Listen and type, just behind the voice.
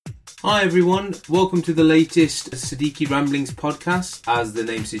Hi everyone, welcome to the latest Siddiqui Ramblings podcast. As the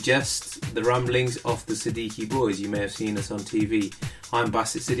name suggests, the ramblings of the Siddiqui boys. You may have seen us on TV. I'm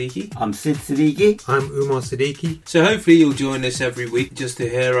Basit Siddiqui. I'm Sid Siddiqui. I'm Umar Siddiqui. So hopefully you'll join us every week just to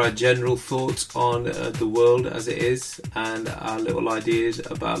hear our general thoughts on the world as it is and our little ideas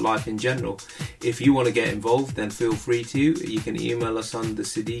about life in general. If you want to get involved, then feel free to. You can email us on the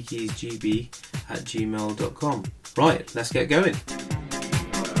siddiquisgb@gmail.com. Right, let's get going.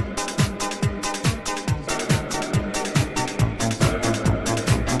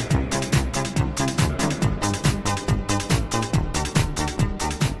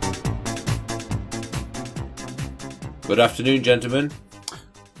 Good afternoon, gentlemen.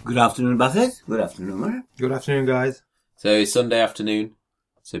 Good afternoon, Basit. Good afternoon, Umar. Good afternoon, guys. So it's Sunday afternoon,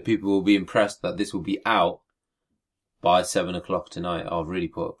 so people will be impressed that this will be out by 7 o'clock tonight. I've really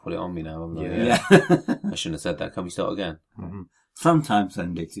put it on me now, haven't I? Yeah. I shouldn't have said that. Can we start again? Mm-hmm. Sometime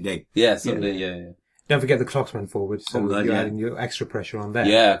Sunday today. Yeah, Sunday, yeah. Don't forget the clocks went forward, so God, you're yeah. adding your extra pressure on there.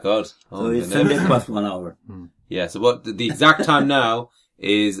 Yeah, God. So it's Sunday plus 1 hour. Yeah, so what the exact time now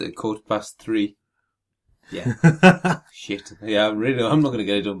is 3:15. Yeah. Shit. Yeah, I'm not going to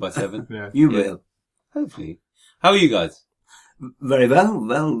get it done by 7. Yeah. You Yeah. will. Hopefully. How are you guys? Very well.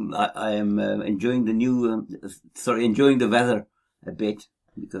 Well, I am enjoying the enjoying the weather a bit.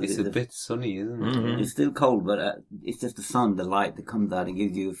 Because It's a bit sunny, isn't it? Mhm. It's still cold, but it's just the sun, the light that comes out and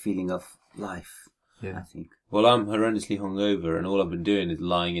gives you a feeling of life, I Yeah. think. Well, I'm horrendously hungover, and all I've been doing is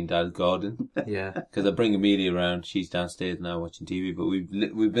lying in Dad's garden. Yeah. Because I bring Amelia around. She's downstairs now watching TV, but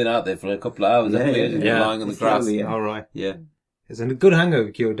we've been out there for a couple of hours, haven't we? Just yeah. lying on the It's grass. lovely, yeah. All right. Yeah. It's a good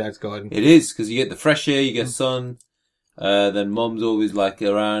hangover cure, Dad's garden. It is, because you get the fresh air, you get sun. Then Mum's always like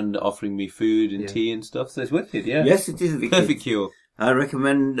around offering me food and Yeah. tea and stuff, so it's wicked, yeah. Yes, it is. Wicked. Perfect cure. I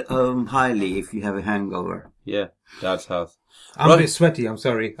recommend highly if you have a hangover. Yeah, Dad's house. I'm Right. a bit sweaty, I'm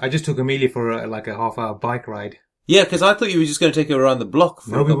sorry. I just took Amelia for a half-hour bike ride. Yeah, because I thought you were just going to take her around the block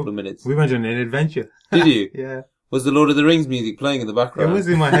for a couple of minutes. We went on an adventure. Did you? Yeah. Was the Lord of the Rings music playing in the It background? was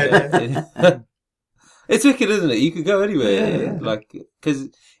in my head. Yeah. It's wicked, isn't it? You could go anywhere. Yeah. Like, because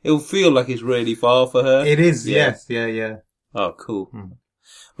it'll feel like it's really far for her. It is, Yeah. yes. Yeah. Oh, cool. Hmm.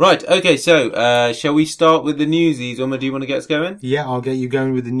 Right, okay, so, shall we start with the newsies? Umar, do you want to get us going? Yeah, I'll get you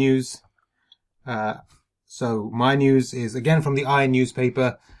going with the news. So my news is again from the Iron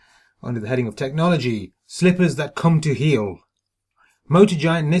newspaper under the heading of technology. Slippers that come to heal. Motor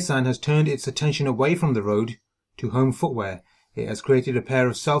giant Nissan has turned its attention away from the road to home footwear. It has created a pair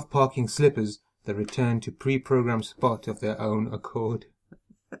of self-parking slippers that return to pre-programmed spot of their own accord.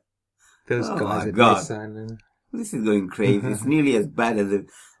 Those Oh guys my at God. Nissan. This is going crazy. It's nearly as bad as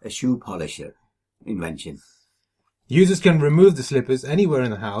a shoe polisher invention. Users can remove the slippers anywhere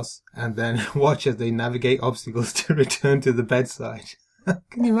in the house and then watch as they navigate obstacles to return to the bedside.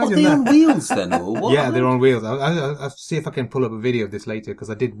 Can you Are imagine they that? on wheels then, or what? Yeah, they're on wheels. I'll see if I can pull up a video of this later because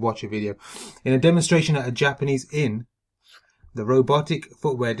I did watch a video. In a demonstration at a Japanese inn, the robotic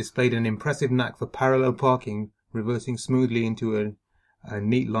footwear displayed an impressive knack for parallel parking, reversing smoothly into a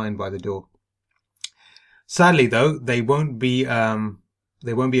neat line by the door. Sadly, though, they won't be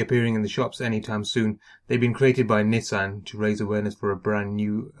appearing in the shops anytime soon. They've been created by Nissan to raise awareness for a brand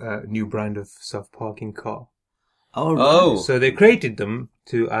new brand of self-parking car. All right. Oh, So they created them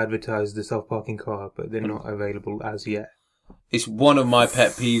to advertise the self-parking car, but they're not available as yet. it's one of my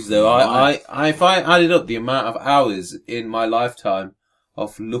pet peeves, though. I if I added up the amount of hours in my lifetime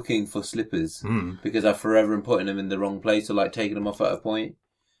of looking for slippers, because I've forever been putting them in the wrong place or like taking them off at a point,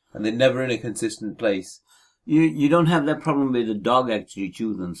 and they're never in a consistent place. You don't have that problem where the dog actually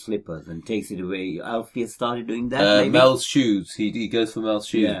chews on slippers and takes it away. Alfie has started doing that, maybe? Mel's shoes, he goes for Mel's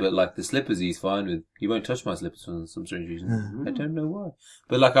shoes, Yeah. but like the slippers he's fine with. He won't touch my slippers for some strange reason. I don't know why.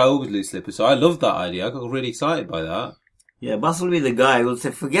 But like I always lose slippers, so I love that idea. I got really excited by that. Yeah, Bus will be the guy who will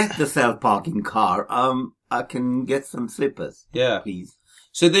say, forget the self-parking car. I can get some slippers, Yeah. please.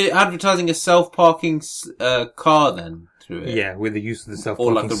 So they're advertising a self-parking car then through it? Yeah, with the use of the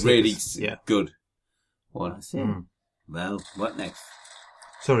self-parking Or like a really slippers. good one. That's it. Well, what next?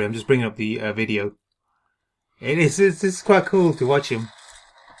 Sorry, I'm just bringing up the video. It's quite cool to watch him.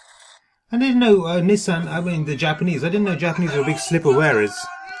 I didn't know the Japanese. I didn't know Japanese were big slipper wearers.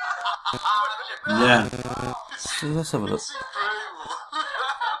 Yeah. So let's have a look.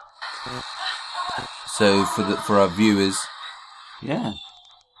 So for our viewers, Yeah.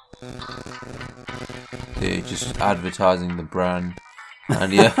 they're just advertising the brand.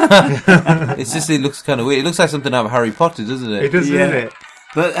 And yeah, it looks kind of weird. It looks like something out of Harry Potter, doesn't it? It does, Yeah. isn't it?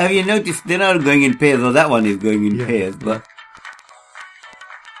 But have you noticed they're not going in pairs? Well, that one is going in pairs, but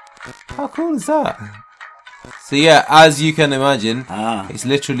How cool is that? So yeah, as you can imagine, Ah. it's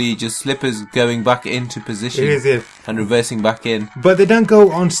literally just slippers going back into position It is, yeah. and reversing back in. But they don't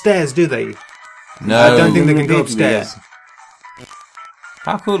go on stairs, do they? No. I don't think they can go Indeed, yeah. upstairs.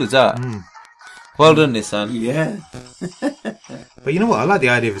 How cool is that? Well done, Nissan. Yeah. But you know what? I like the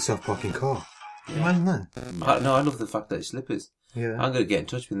idea of a self-parking car. Imagine that. I love the fact that it's slippers. Yeah. I'm going to get in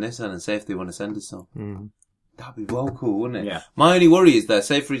touch with Nissan and say if they want to send us some. That'd be well cool, wouldn't it? Yeah. My only worry is that,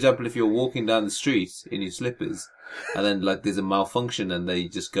 say for example, if you're walking down the street in your slippers, and then like there's a malfunction and they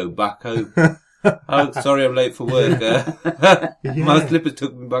just go back home. Oh, sorry, I'm late for work. My slippers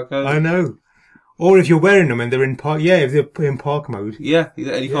took me back home. I know. Or if you're wearing them and they're in park, if they're in park mode. Yeah,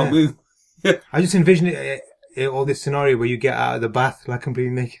 and you can't move. I just envision all this scenario where you get out of the bath like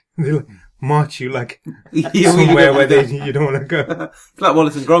completely naked. They like, march you like somewhere where you don't want to go. It's like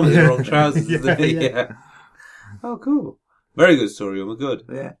Wallace and Gromit in the wrong trousers. Yeah. Oh, cool. Very good story, Umar. Good.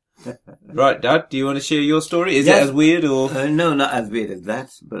 Yeah. Right, Dad, do you want to share your story? Is Yes. it as weird or? No, not as weird as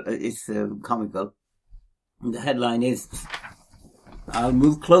that, but it's comical. The headline is, I'll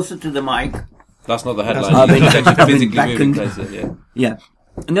move closer to the mic. That's not the That's headline. not- You just actually I've been physically moving beckoned. closer, yeah. Yeah.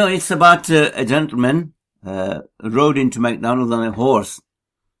 No, it's about a gentleman rode into McDonald's on a horse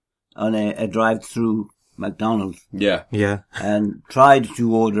on a drive-through McDonald's Yeah. Yeah. and tried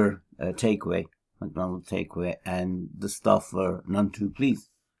to order a takeaway, McDonald's takeaway, and the staff were none too pleased.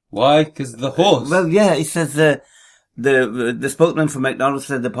 Why? Because the horse. Well, yeah, it says the spokesman for McDonald's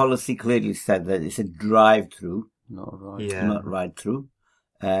said the policy clearly said that it's a drive-through, Not right. Yeah. not ride-through,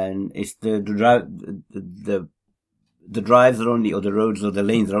 and it's the drives are only, or the roads or the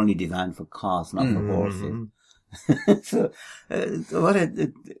lanes are only designed for cars, not for horses. So, what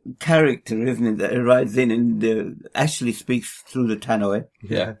a character, isn't it, that rides in and actually speaks through the tannoy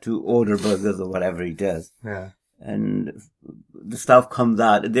Yeah. to order burgers or whatever he does. Yeah. And the stuff comes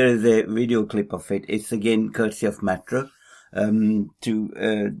out. There is a video clip of it. It's again courtesy of Metro. The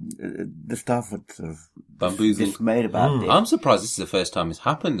staff were sort of Bamboozled. dismayed about it. I'm surprised this is the first time it's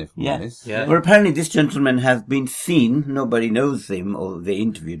happened, if I'm Yeah. honest. Yeah. Well, apparently this gentleman has been seen, nobody knows him, or they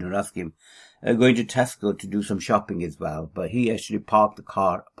interviewed or asked him, going to Tesco to do some shopping as well. But he actually parked the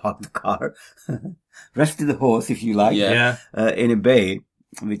car, rested the horse, if you like, Yeah. in a bay,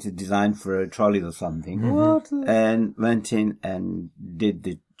 which is designed for trolleys or something, and went in and did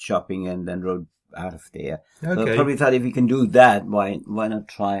the shopping and then rode out of there. So Okay. probably thought if he can do that, why not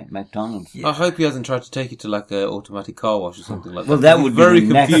try McDonald's? I hope he hasn't tried to take it to like an automatic car wash or something like that. Well, that He's would very be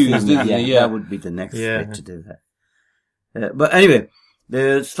the next confused, thing. isn't Yeah, he? Yeah. that would be the next Yeah. bit to do that. But anyway,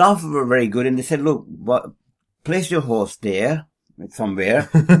 the staff were very good, and they said, "Look, place your horse there, somewhere,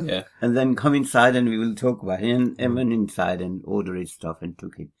 Yeah. and then come inside, and we will talk about it." And went inside and ordered his stuff and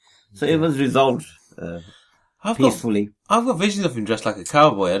took it. So it was resolved I've peacefully. got visions of him dressed like a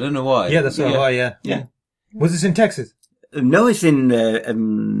cowboy. I don't know why. Yeah, that's all right, yeah. Yeah. Was this in Texas? No, it's in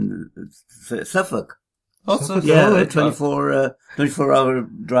Suffolk. Also, Yeah, Oh, a okay. 24-hour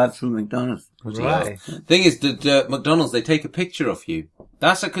drive through McDonald's. Right. Thing is, the McDonald's, they take a picture of you.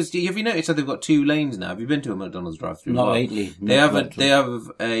 That's because have you noticed that they've got 2 lanes now? Have you been to a McDonald's drive-through? Not Well, lately. They have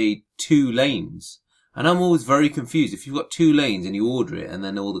a 2 lanes, and I'm always very confused. If you've got 2 lanes and you order it, and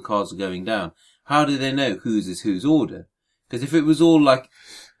then all the cars are going down, how do they know whose is whose order? Because if it was all like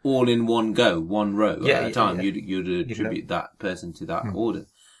all in one go, one row at a time, you'd attribute that person to that order.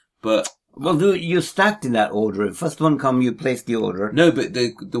 But Well, you're stacked in that order. First one come, you place the order. no, but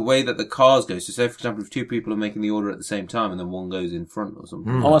the way that the cars go. So, say for example, if 2 people are making the order at the same time, and then one goes in front or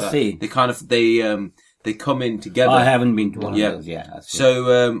something. Oh, like I that, see. They kind of they come in together. I haven't been to one Yeah. of those yet. I see.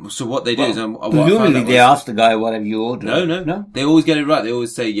 So what they do is, what I found presumably out they was- ask the guy, what have you ordered? No. They always get it right. They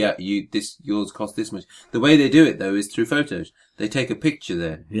always say, yeah, yours cost this much. The way they do it though is through photos. They take a picture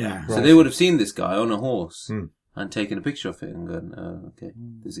there. Yeah. So they would have seen this guy on a horse and taken a picture of it and gone, oh, okay,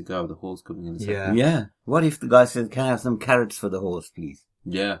 there's a guy with a horse coming in a second. Yeah. Yeah. What if the guy says, can I have some carrots for the horse, please?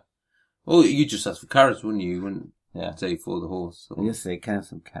 Yeah. Well, you just ask for carrots, wouldn't you? You wouldn't Yeah. say for the horse. Or, Yes, say, can I have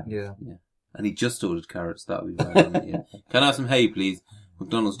some carrots? Yeah. And he just ordered carrots. That would be bad, wouldn't it? Yeah. Can I have some hay, please?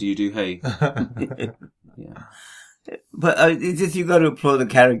 McDonald's, do you do hay? Yeah. But it's just you got to applaud the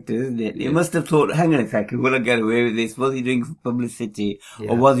character, isn't it? You must have thought, hang on a second, will I get away with this? Was he doing publicity,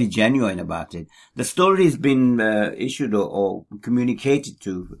 or was he genuine about it? The story has been issued or communicated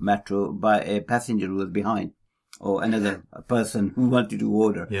to Metro by a passenger who was behind, or another person who wanted to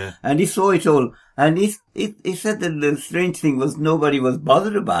order. Yeah. And he saw it all, and he said that the strange thing was nobody was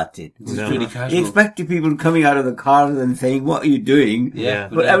bothered about it. It's pretty casual. He expected people coming out of the cars and saying, what are you doing? Yeah.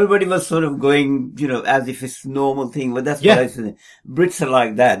 But everybody was sort of going, as if it's a normal thing. But that's Yeah. what I said. Brits are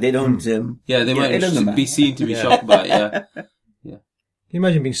like that. They don't, Yeah, they it doesn't might matter. be seen to be shocked by it, yeah. Can you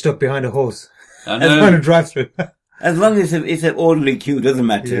imagine being stuck behind a horse? I That's kind know. of drive-through. As long as it's an orderly queue, doesn't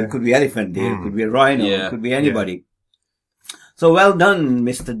matter. Yeah. It could be elephant deer, it could be a rhino, Yeah. it could be anybody. So well done,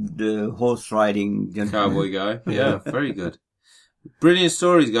 Mr. Horse riding gentleman. Cowboy guy. Yeah, very good. Brilliant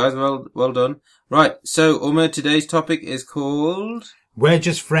stories, guys. Well done. Right, so Umar, today's topic is called We're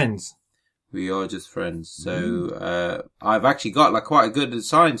just friends. We Are Just Friends. So I've actually got like quite a good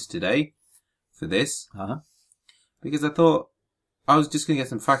science today for this Uh-huh. because I thought I was just going to get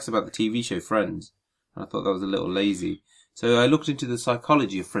some facts about the TV show Friends. And I thought that was a little lazy. So I looked into the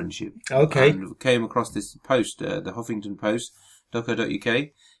psychology of friendship. Okay. And came across this post, the Huffington Post.co.uk.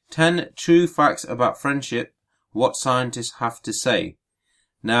 10 true facts about friendship, what scientists have to say.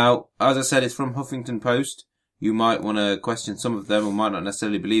 Now, as I said, it's from Huffington Post. You might want to question some of them or might not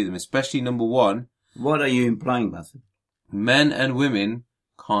necessarily believe them, especially number 1. What are you implying, Basil? Men and women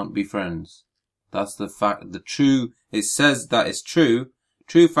can't be friends. That's the fact. It says that it's true.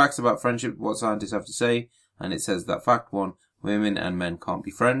 True facts about friendship, what scientists have to say. And it says that fact 1, women and men can't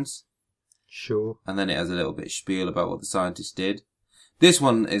be friends. Sure. And then it has a little bit spiel about what the scientists did. This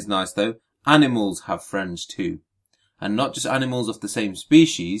one is nice though. Animals have friends too. And not just animals of the same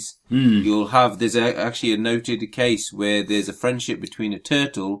species. There's actually a noted case where there's a friendship between a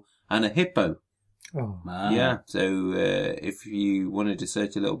turtle and a hippo. Oh. Yeah. So, if you wanted to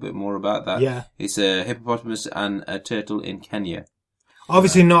search a little bit more about that. Yeah. It's a hippopotamus and a turtle in Kenya.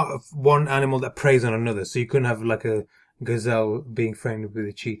 Obviously not one animal that preys on another, so you couldn't have like a gazelle being friendly with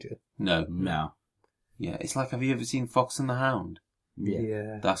a cheetah. No. No. Yeah. It's like, have you ever seen Fox and the Hound?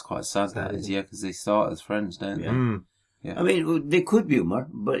 Yeah. That's quite sad, that is. Yeah, because they start as friends, don't they? Mm. Yeah. I mean, they could be humor,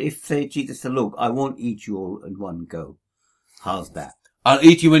 but if say cheetah said, look, I won't eat you all in one go. How's that? I'll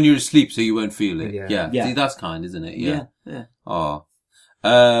eat you when you're asleep so you won't feel it. Yeah. Yeah. See, that's kind, isn't it? Yeah. Yeah. Oh.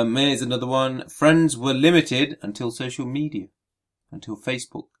 Here's another one. Friends were limited until social media. Until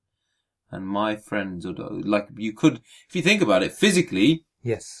Facebook. And my friends would, like, you could, if you think about it, physically,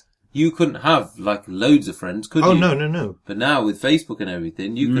 Yes. you couldn't have, like, loads of friends, could you? Oh, no. But now, with Facebook and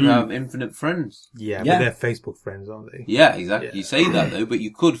everything, you could have infinite friends. Yeah, Yeah. but they're Facebook friends, aren't they? Yeah, exactly. Yeah. You say that, though, but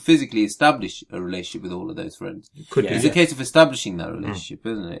you could physically establish a relationship with all of those friends. Could Yeah. It's be. a case of establishing that relationship,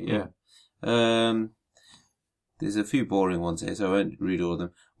 isn't it? Yeah. There's a few boring ones here, so I won't read all of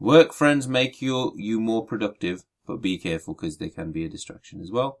them. Work friends make you more productive, but be careful because they can be a distraction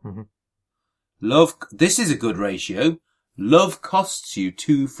as well. Mhm. Love, this is a good ratio. Love costs you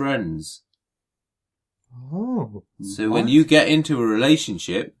 2 friends. Oh, So when you get into a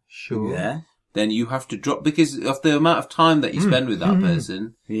relationship, sure. Yeah. then you have to drop, because of the amount of time that you spend with that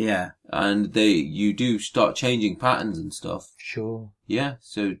person, Yeah. and you do start changing patterns and stuff. Sure. Yeah,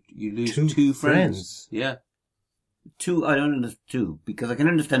 so you lose Two 2 friends. friends. Yeah. 2, I don't understand 2, because I can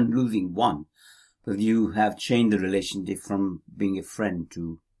understand losing 1, but you have changed the relationship from being a friend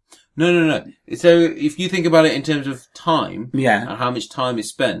to... No. So if you think about it in terms of time, Yeah. and how much time is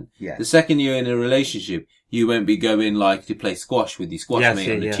spent, Yeah. the second you're in a relationship, you won't be going like to play squash with your squash Yes, mate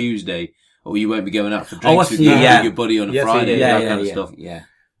yeah, on a yeah. Tuesday, or you won't be going out for I drinks see, with yeah. your buddy on a Yes, Friday, yeah, that kind of stuff. Yeah.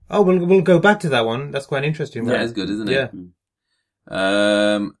 Oh, we'll go back to that one. That's quite interesting. Yeah, right? it's good, isn't Yeah.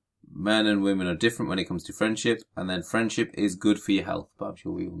 it? Men and women are different when it comes to friendship, and then friendship is good for your health, but I'm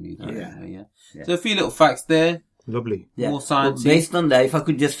sure we all knew that. Yeah. Yeah. So a few little facts there. Lovely. Yeah. More science. Well, based on that, if I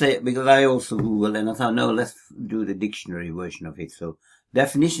could just say, because I also Googled and I thought, no, let's do the dictionary version of it. So,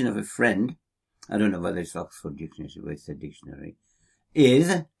 definition of a friend, I don't know whether it's Oxford Dictionary or it's a dictionary,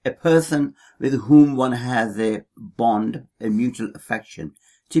 is a person with whom one has a bond, a mutual affection,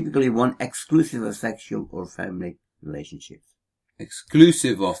 typically one exclusive of sexual or family relationships.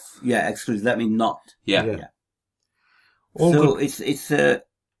 Exclusive of. Yeah, exclusive, that means not. Yeah. Yeah. All So, good. it's a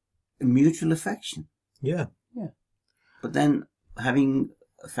mutual affection. Yeah. But then, having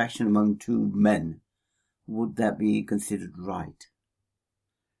affection among 2 men, would that be considered right?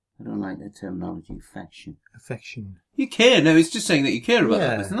 I don't like that terminology, affection. Affection. You care. No, it's just saying that you care about Yeah.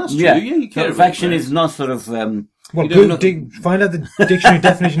 that person. That's true. Yeah, you care So about affection your is friends. not sort of... Well, You don't know- find out the dictionary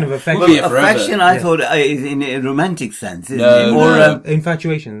definition of affection. Well, yeah, forever. affection, I Yeah. thought, is in a romantic sense, isn't No, it? no. Or,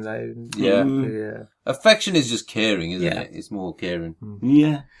 Infatuation. Yeah. Yeah. Affection is just caring, isn't Yeah. it? It's more caring.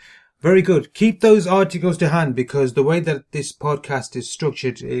 yeah. Very good. Keep those articles to hand because the way that this podcast is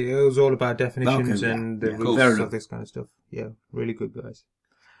structured, it was all about definitions Okay, yeah. and the Yeah. rules Fair of enough. this kind of stuff. Yeah, really good, guys.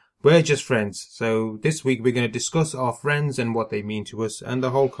 We're just friends. So this week we're going to discuss our friends and what they mean to us and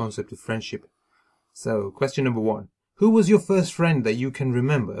the whole concept of friendship. So question number 1. Who was your first friend that you can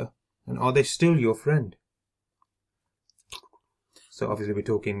remember and are they still your friend? So obviously we're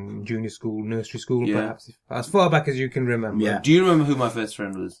talking junior school, nursery school, Yeah. perhaps. As far back as you can remember. Yeah. Do you remember who my first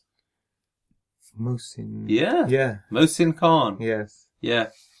friend was? Mohsin. Yeah. Yeah. Mohsin Khan. Yes. Yeah.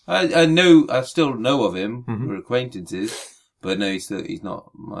 I know, I still know of him. Mhm. We're acquaintances, but no, he's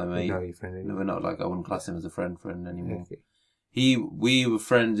not my mate. No, your friend. No, we're not like, I wouldn't class him as a friend anymore. Okay. We were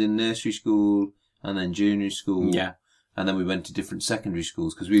friends in nursery school and then junior school. Yeah. And then we went to different secondary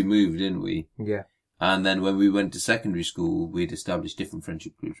schools because we moved, didn't we? Yeah. And then when we went to secondary school, we'd established different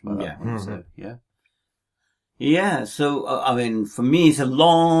friendship groups by that Yeah. point. So, yeah. Yeah, so, I mean, for me, it's a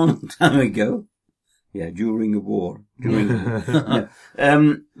long time ago. Yeah, during the war. But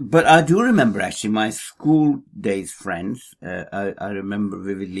I do remember, actually, my school days friends. I remember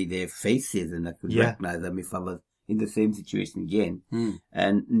vividly their faces, and I could recognize them if I was in the same situation again.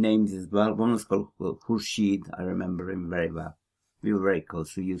 And names as well. One was called Khurshid. I remember him very well. We were very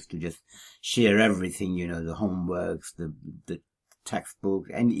close. We used to just share everything, the homeworks, the textbooks,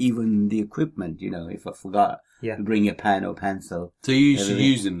 and even the equipment, if I forgot to bring a pen or pencil. So you used to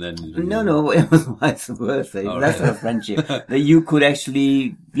use them then? No, it was vice versa. Oh, That's right. a friendship. That you could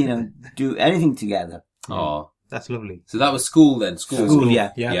actually, do anything together. Oh. That's lovely. So that was school then? School,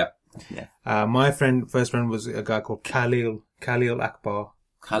 yeah. Yeah. Yeah. My first friend was a guy called Khalil Akbar.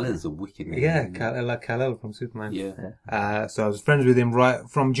 Khalil's a wicked name. Yeah, Khalil from Superman. Yeah. So I was friends with him right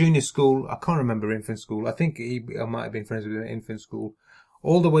from junior school. I can't remember infant school. I think I might have been friends with him in infant school,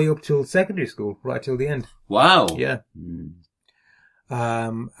 all the way up till secondary school, right till the end. Wow. Yeah.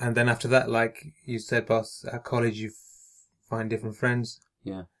 And then after that, like you said, boss, at college you find different friends.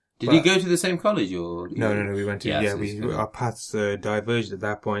 Yeah. Did you go to the same college or? No. We went to so our paths diverged at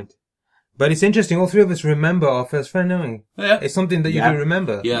that point. But it's interesting. All three of us remember our first friend, don't we? Yeah. It's something that you do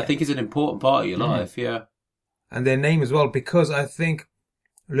remember. Yeah, I think it's an important part of your life. Yeah. And their name as well, because I think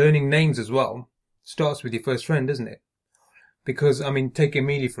learning names as well starts with your first friend, doesn't it? Because, I mean, take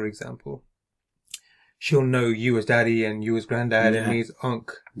Amelia, for example. She'll know you as daddy and you as granddad and me as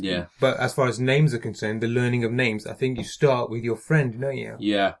unc. Yeah. But as far as names are concerned, the learning of names, I think you start with your friend, don't you?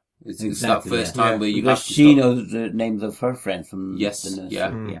 Yeah. It's Exactly, that first time where you because have to she stop. knows the names of her friends from Yes, the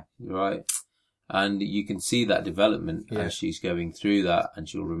nursery. yeah. You're right. And you can see that development as she's going through that, and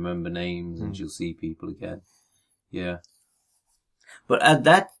she'll remember names and she'll see people again. Yeah. But at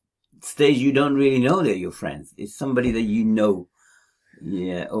that stage, you don't really know they're your friends. It's somebody that you know.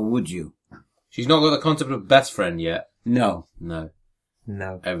 Yeah, or would you? She's not got the concept of best friend yet. No. No.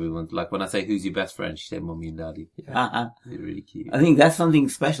 No. Everyone's like, when I say who's your best friend, she said mummy and daddy. Uh-huh. It's really cute. I think that's something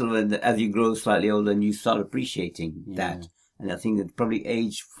special when, as you grow slightly older and you start appreciating that. And I think that probably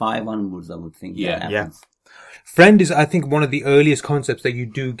age 5 onwards, I would think that happens. Friend is, I think, one of the earliest concepts that you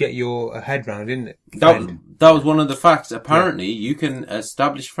do get your head round, isn't it? That was one of the facts. Apparently, you can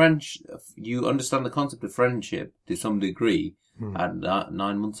establish friendship. You understand the concept of friendship to some degree at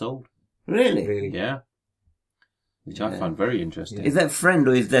 9 months old. Really? Yeah. Which I find very interesting. Is that friend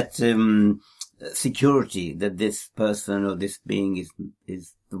or is that security that this person or this being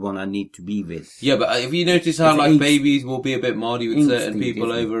is the one I need to be with? Yeah, but have you noticed how It's like babies will be a bit mardy with certain instinct,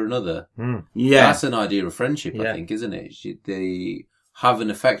 people isn't it? over another? Yeah. That's an idea of friendship, I think, isn't it? They have an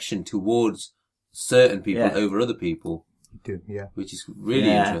affection towards certain people over other people. You do, yeah. Which is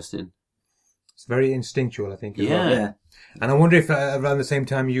really interesting. It's very instinctual, I think, as Yeah. well. Yeah. And I wonder if around the same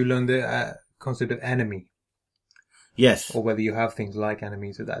time you learn the concept of enemy, Yes. or whether you have things like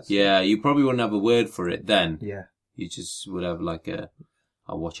enemies at that stage. Yeah, you probably wouldn't have a word for it then. Yeah. You just would have like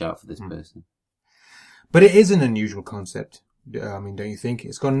I'll watch out for this person. But it is an unusual concept. I mean, don't you think?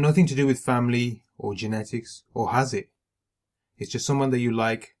 It's got nothing to do with family or genetics, or has it? It's just someone that you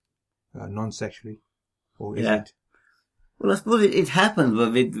like non-sexually, or is it? Well, I suppose it happens,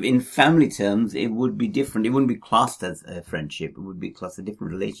 but in family terms, it would be different. It wouldn't be classed as a friendship. It would be classed as a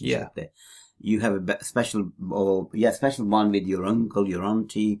different relationship there. You have a special bond with your uncle, your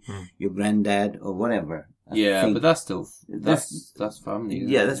auntie, your granddad, or whatever. But that's still, that's family.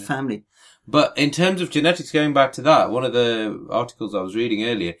 Yeah, that's family. But in terms of genetics, going back to that, one of the articles I was reading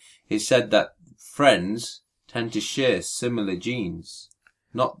earlier, it said that friends tend to share similar genes.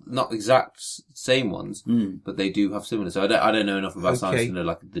 Not exact same ones, but they do have similar. So I don't know enough about science to know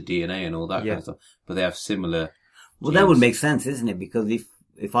like the DNA and all that kind of stuff, but they have similar. Well, that would make sense, isn't it? Because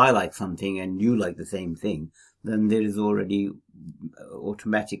if I like something and you like the same thing, then there is already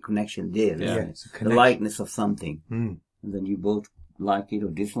automatic connection there. Yeah. It's a The connection. likeness of something. Mm. And then you both like it or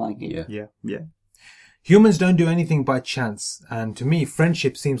dislike it. Yeah. Humans don't do anything by chance, and to me,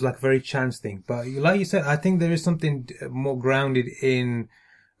 friendship seems like a very chance thing. But like you said, I think there is something more grounded in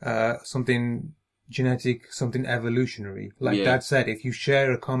something genetic, something evolutionary. Like Dad said, if you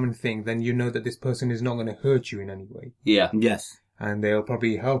share a common thing, then you know that this person is not going to hurt you in any way. Yeah. Yes. And they'll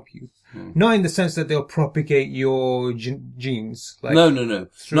probably help you. Not in the sense that they'll propagate your genes. Like No.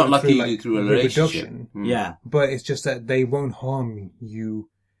 Not like you do through a relationship. reproduction. Yeah. But it's just that they won't harm you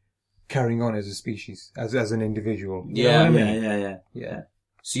carrying on as a species, as an individual. You Yeah. know what I mean? Yeah.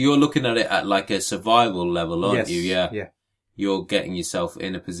 So you're looking at it at like a survival level, aren't Yes. you? Yeah. Yeah. You're getting yourself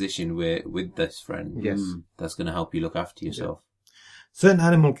in a position where, with this friend, Yes. that's going to help you look after yourself. Certain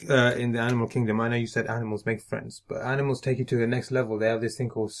animal in the animal kingdom, I know you said animals make friends, but animals take you to the next level. They have this thing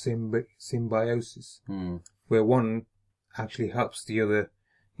called symbiosis, where one actually helps the other.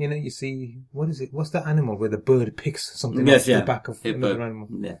 You know, you see, what is it? What's that animal where the bird picks something off the back of another animal?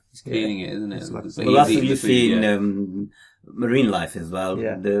 Yeah. It's cleaning it, isn't it? It's like- It's Well, that's easy what you to see feed, in marine life as well.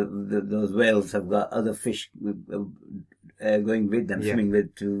 Yeah. Those whales have got other fish going with them, Yeah. swimming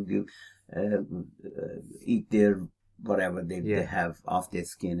with to eat their whatever they have off their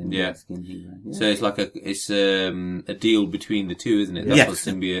skin and Yeah. their skin. Yeah. So it's like a deal between the two, isn't it? That's Yes.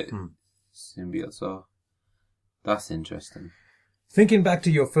 what symbiotes are. That's interesting. Thinking back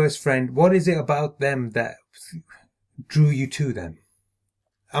to your first friend, what is it about them that drew you to them?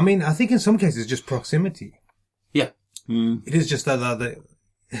 I mean, I think in some cases just proximity. Yeah. It is just that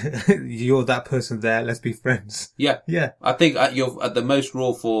you're that person there. Let's be friends. Yeah. Yeah. I think at the most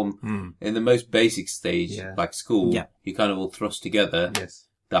raw form, in the most basic stage, Yeah. like school, Yeah. you kind of all thrust together. Yes.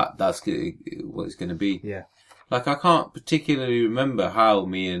 That's what it's going to be. Yeah. Like, I can't particularly remember how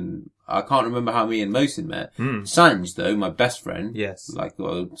me and Mohsin met. Mm. Sanj, though, my best friend. Yes. Like,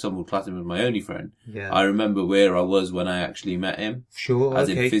 some would class him as my only friend. Yeah. I remember where I was when I actually met him. Sure. As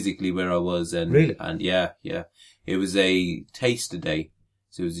Okay. in physically where I was. And, Really? And yeah. It was a taster day.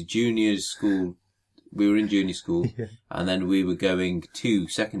 So it was a junior school. We were in junior school. Yeah. And then we were going to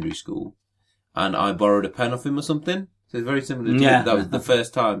secondary school. And I borrowed a pen off him or something. So it's very similar to Yeah. that was the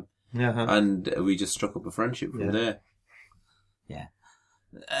first time. Uh-huh. And we just struck up a friendship from there. Yeah.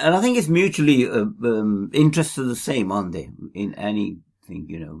 And I think it's mutually interests are the same, aren't they? In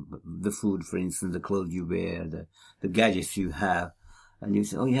anything, the food, for instance, the clothes you wear, the gadgets you have, and you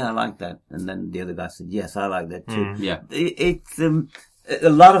say, "Oh yeah, I like that," and then the other guy said, "Yes, I like that too." Yeah. It's a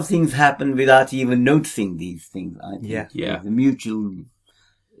lot of things happen without even noticing these things. I think. Yeah. The mutual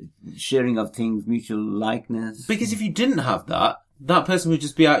sharing of things, mutual likeness. Because if you didn't have that person would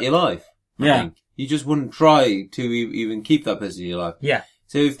just be out of your life. I Yeah. think. You just wouldn't try to even keep that person in your life. Yeah.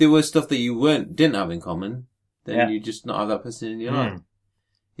 So if there was stuff that you didn't have in common, then Yeah. you just not have that person in your Mm. life.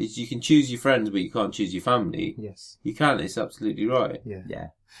 You can choose your friends, but you can't choose your family. Yes. You can. It's absolutely right. Yeah. Yeah.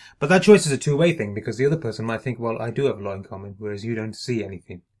 But that choice is a two-way thing because the other person might think, well, I do have a lot in common, whereas you don't see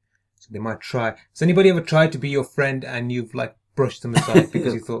anything. So they might try. Has anybody ever tried to be your friend and you've brushed them aside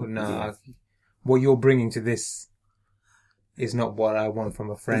because you thought, no, what you're bringing to this is not what I want from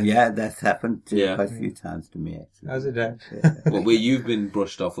a friend? Yeah, that's happened Yeah. quite a few times to me, actually. How's it done? Well, where you've been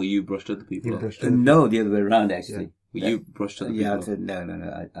brushed off, or you brushed other people You off? brushed it. No, the other way around, actually. Were you brushed other Yeah, I people off? said,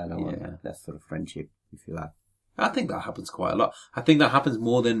 no, I don't want Yeah. that. That's sort of friendship, if you like. I think that happens quite a lot. I think that happens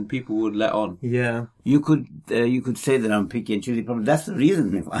more than people would let on. Yeah. You could say that I'm picky and choosy. Probably that's the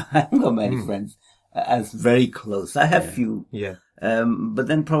reason if I haven't got many friends as very close. I have few. Yeah. But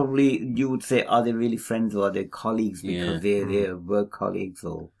then probably you would say, are they really friends or are they colleagues because Yeah. they're work colleagues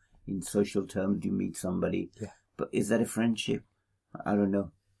or in social terms you meet somebody. Yeah. But is that a friendship? I don't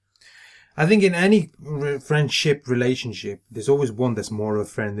know. I think in any friendship relationship, there's always one that's more of a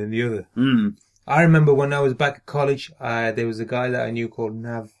friend than the other. Mm. I remember when I was back at college, there was a guy that I knew called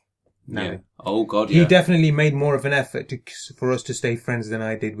Nav. Yeah. Oh God, He yeah. definitely made more of an effort for us to stay friends than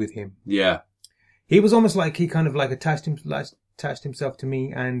I did with him. Yeah. He was almost like he kind of attached himself to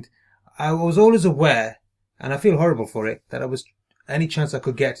me, and I was always aware, and I feel horrible for it, that I was any chance I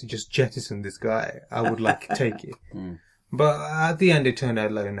could get to just jettison this guy, I would take it. Mm. But at the end, it turned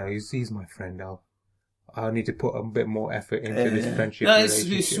out no, he's my friend. I'll need to put a bit more effort into this friendship. No, it's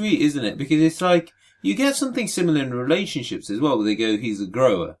relationship. sweet, isn't it? Because it's like you get something similar in relationships as well, where they go, "He's a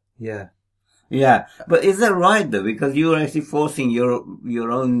grower." Yeah. Yeah, but is that right though? Because you're actually forcing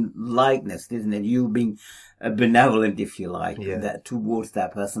your own likeness, isn't it? You being benevolent, if you like, that towards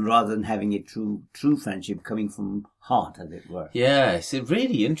that person, rather than having a true friendship coming from heart, as it were. Yeah, it's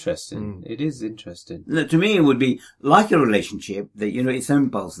really interesting. It is interesting. No, to me, it would be like a relationship that it's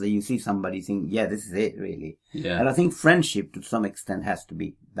impulse that you see somebody think, yeah, this is it, really. Yeah. And I think friendship, to some extent, has to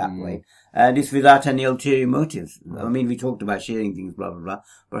be that way, and it's without any ulterior motives. I mean, we talked about sharing things, blah blah blah.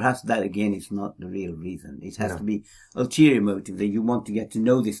 Perhaps that again is not the real reason. It has to be ulterior motive that you want to get to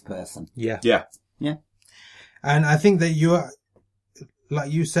know this person. Yeah. Yeah. Yeah. And I think that you're,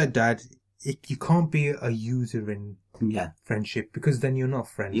 like you said, Dad, you can't be a user in friendship because then you're not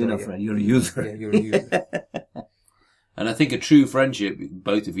friends. You're not friend. You're a user. Yeah, you're a user. And I think a true friendship,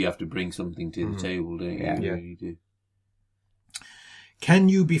 both of you have to bring something to the table, don't you? Yeah. You really do. Can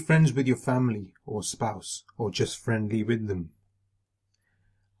you be friends with your family or spouse or just friendly with them?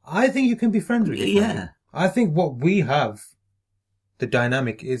 I think you can be friends with your family. Yeah. I think what we have, the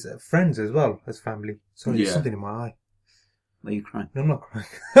dynamic, is friends as well as family. Sorry, there's something in my eye. Are you crying? No, I'm not crying.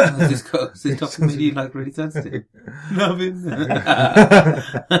 This talking to you like really sensitive. Nothing.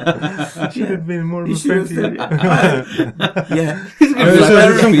 Should have been more of a friend to you. Yeah.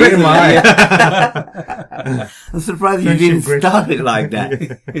 There's some grit in my eye. I'm surprised you didn't start it like that.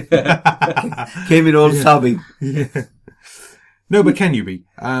 Came in all sobbing. Yeah. No, but can you be?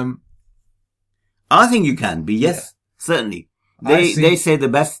 I think you can be, yes, certainly. They say the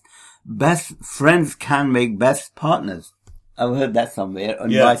best friends can make best partners. I've heard that somewhere,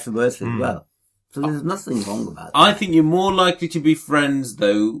 and vice versa as well. So there's nothing wrong about that. I think you're more likely to be friends,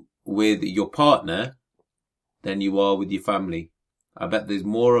 though, with your partner than you are with your family. I bet there's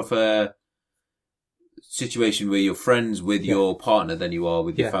more of a situation where you're friends with your partner than you are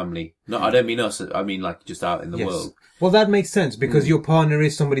with your family. No, I don't mean us. I mean like just out in the world. Well, that makes sense because your partner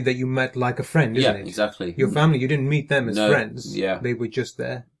is somebody that you met like a friend, isn't it? Yeah, exactly. Your family, you didn't meet them as friends. Yeah. They were just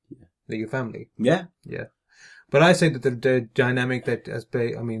there. They're your family. Yeah. Yeah. But I say that the dynamic that,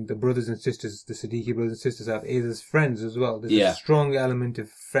 the brothers and sisters, the Siddiqui brothers and sisters have is as friends as well. There's a strong element of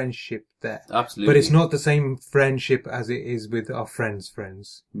friendship there. Absolutely. But it's not the same friendship as it is with our friends.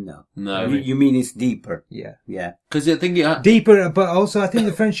 No. No. You mean it's deeper? Yeah. Yeah. Because I think deeper, but also I think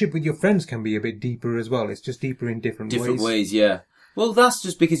the friendship with your friends can be a bit deeper as well. It's just deeper in different ways, yeah. Well, that's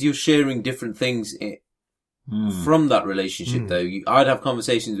just because you're sharing different things from that relationship, though. I'd have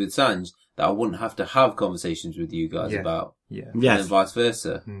conversations with Sanj that I wouldn't have to have conversations with you guys about. Yeah. And then vice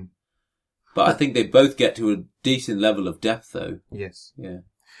versa. But I think they both get to a decent level of depth, though. Yes. Yeah.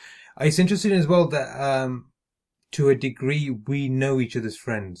 It's interesting as well that, to a degree, we know each other's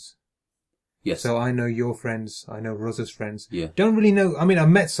friends. Yes. So I know your friends. I know Rosa's friends. Yeah. Don't really know. I mean, I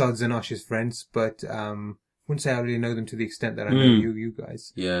met Sad's and Ash's friends, but, wouldn't say I really know them to the extent that I know you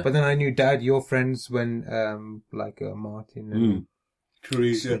guys. Yeah. But then I knew Dad, your friends, when, Martin and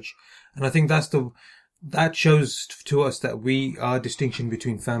Teresa. And I think that shows to us that our distinction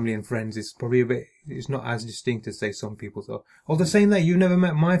between family and friends is probably it's not as distinct as say some people thought. Although saying that, you never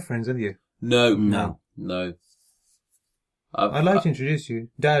met my friends, have you? No. I'd like to introduce you.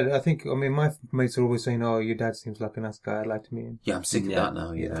 Dad, my mates are always saying, oh, your dad seems like a nice guy. I'd like to meet him. Yeah, I'm sick of that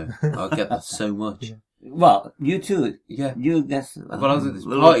now, you know. I get that so much. Yeah. Well, you too. Yeah. That's... Well, I was at this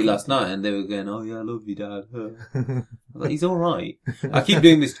party last night and they were going, oh yeah, I love you, Dad. I was like, he's alright. I keep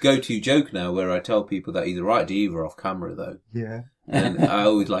doing this go-to joke now where I tell people that he's alright to either off camera, though. Yeah. And I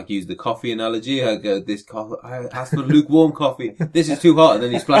always use the coffee analogy. I go, I ask for lukewarm coffee. This is too hot, and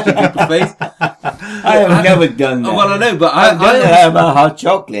then he splashes people's face. I have never done that. Well, I know, but I've done that about hot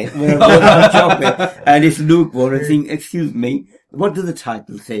chocolate. When I bought hot chocolate, and it's lukewarm, I think, excuse me, what does the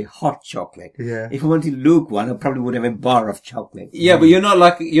title say? Hot chocolate. Yeah. If I wanted lukewarm, I probably would have a bar of chocolate. Yeah, but you're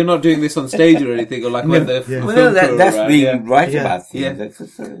not doing this on stage or anything, or like when the that's being right about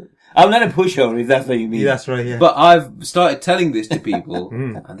things. Yeah. I'm not a pushover, if that's what you mean. Yeah, that's right, yeah. But I've started telling this to people,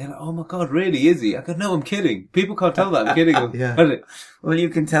 and they're like, oh my God, really, is he? I go, no, I'm kidding. People can't tell that I'm kidding. Yeah. Well, you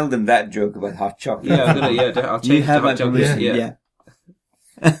can tell them that joke about hot chocolate. Yeah, I'll change it to hot chocolate. Yeah.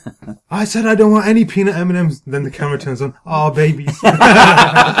 I said I don't want any peanut M&Ms. Then the camera turns on. Oh, babies.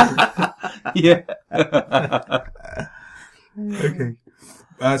 Yeah. Okay.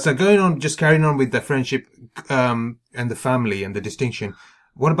 So carrying on with the friendship, and the family and the distinction.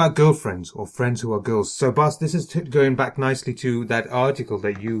 What about girlfriends or friends who are girls? So, Bas, this is going back nicely to that article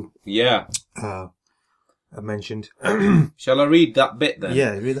that you mentioned. Shall I read that bit then?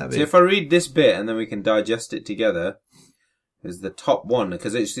 Yeah, read that bit. So if I read this bit and then we can digest it together, is the top one,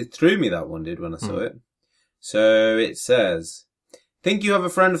 because it threw me, that one did, when I saw it. So it says, think you have a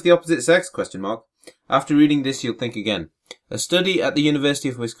friend of the opposite sex? ? After reading this, you'll think again. A study at the University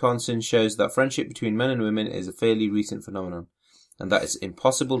of Wisconsin shows that friendship between men and women is a fairly recent phenomenon, and that it's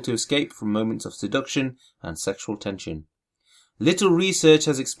impossible to escape from moments of seduction and sexual tension. Little research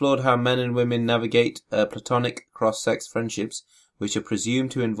has explored how men and women navigate platonic cross-sex friendships, which are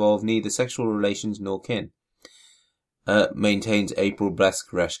presumed to involve neither sexual relations nor kin. Maintains April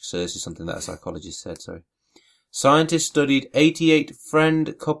Blesk-Resch. So this is something that a psychologist said, sorry. Scientists studied 88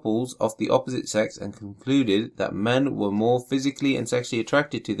 friend couples of the opposite sex and concluded that men were more physically and sexually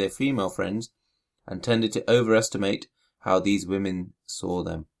attracted to their female friends and tended to overestimate how these women saw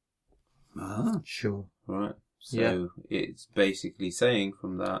them. Ah, sure. Right. So it's basically saying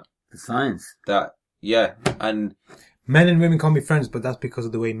from that. The science. That, and... Men and women can't be friends, but that's because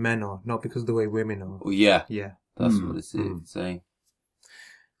of the way men are, not because of the way women are. Well, yeah. Yeah. That's what it's saying.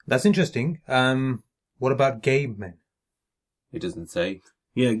 That's interesting. What about gay men? It doesn't say.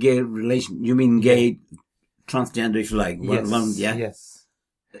 Yeah, gay relation. You mean gay transgender, if you like? Yes. Yeah. Yes.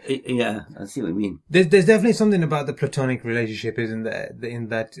 Yeah, I see what you mean. There's definitely something about the platonic relationship, isn't there? In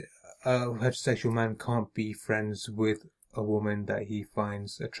that a heterosexual man can't be friends with a woman that he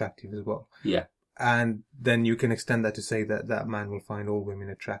finds attractive as well. Yeah. And then you can extend that to say that that man will find all women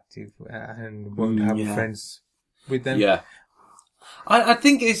attractive and won't have friends with them. Yeah. I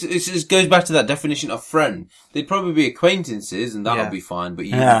think it just goes back to that definition of friend. They'd probably be acquaintances and that'll be fine, but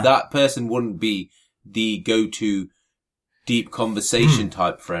that person wouldn't be the go-to deep conversation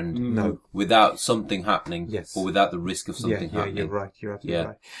type friend. No. Without something happening. Yes. Or without the risk of something happening. You're right. You're absolutely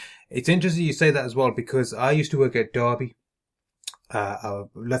right. It's interesting you say that as well, because I used to work at Derby. I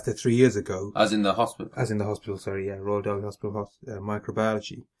left there 3 years ago. As in the hospital? As in the hospital, sorry, yeah. Royal Derby Hospital,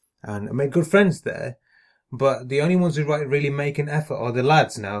 microbiology. And I made good friends there. But the only ones who really make an effort are the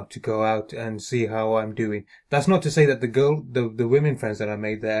lads now to go out and see how I'm doing. That's not to say that the women friends that I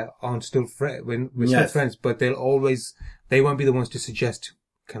made there aren't still we're still friends, but they won't be the ones to suggest,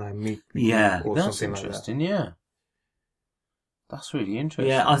 can I meet with you or that's something interesting, like that. Yeah. That's really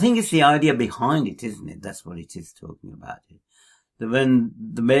interesting. Yeah, I think it's the idea behind it, isn't it? That's what it is talking about. When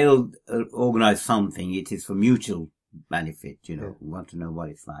the male organize something, it is for mutual benefit, we want to know what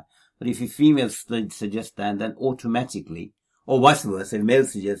it's like. But if a female suggests that, then automatically, or vice versa, if a male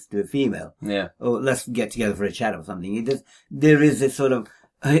suggests to a female, let's get together for a chat or something. There is a sort of,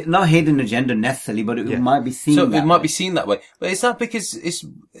 not hidden agenda necessarily, but it might be seen that way. So it might be seen that way. But it's not because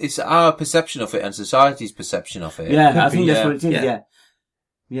it's our perception of it and society's perception of it. Yeah, I think that's what it is,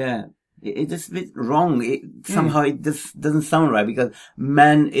 yeah. It is a bit wrong. Somehow it just doesn't sound right, because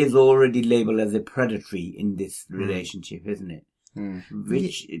man is already labeled as a predatory in this relationship, isn't it?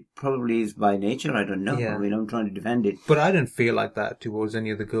 Which it probably is by nature. I don't know. Yeah. I mean, I'm trying to defend it. But I don't feel like that towards any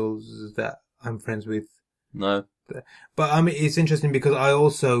of the girls that I'm friends with. No. But I mean, it's interesting because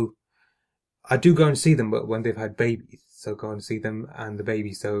I do go and see them, but when they've had babies, so go and see them and the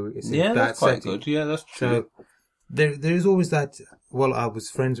baby. So it's in that's quite setting. good. Yeah, that's true. So there is always that. Well, I was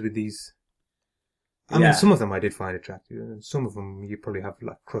friends with these. I mean, some of them I did find attractive, and some of them you probably have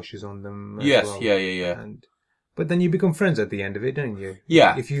like crushes on them. Yes, well. yeah. But then you become friends at the end of it, don't you?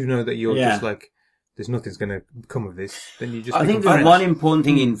 Yeah. If you know that you're just like, there's nothing's going to come of this, then you just. I think there's one important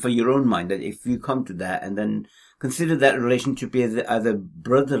thing for your own mind, that if you come to that and then consider that relationship as either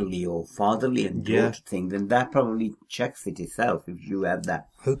brotherly or fatherly and daughter thing, then that probably checks it itself if you have that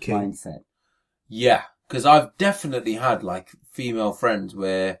mindset. Yeah, because I've definitely had like female friends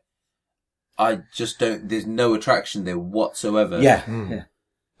where I just there's no attraction there whatsoever. Yeah.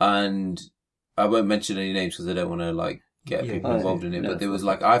 And I won't mention any names because I don't want to like get people involved in it, but there was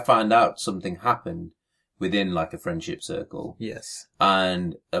like, I found out something happened within like a friendship circle. Yes.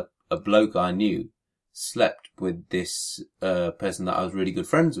 And a bloke I knew slept with this person that I was really good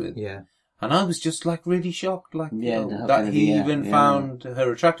friends with. Yeah. And I was just like really shocked, like that he even found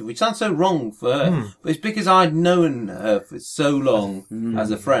her attractive, which sounds so wrong for her, but it's because I'd known her for so long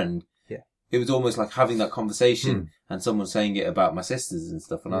as a friend. It was almost like having that conversation and someone saying it about my sisters and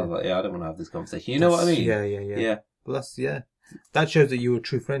stuff. And I was like, I don't want to have this conversation. You know what I mean? Yeah. Well, that shows that you were a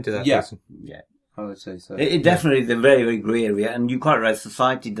true friend to that person. Yeah. I would say so. It definitely is a very, very grey area. And you're quite right.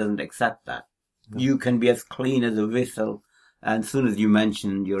 Society doesn't accept that. No. You can be as clean as a whistle. And as soon as you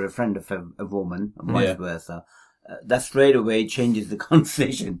mention you're a friend of a woman, and vice versa, that straight away changes the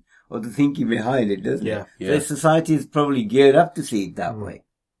conversation or the thinking behind it, doesn't it? So society is probably geared up to see it that way.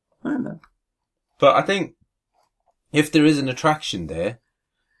 I don't know. But I think if there is an attraction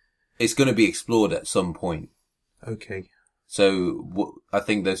it's going to be explored at some point. Okay. So I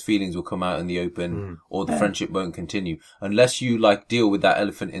think those feelings will come out in the open, or the friendship won't continue unless you like deal with that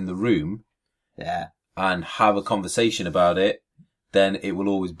elephant in the room. Yeah. And have a conversation about it. Then it will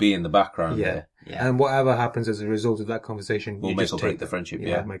always be in the background. Yeah. And whatever happens as a result of that conversation, will make or break the friendship.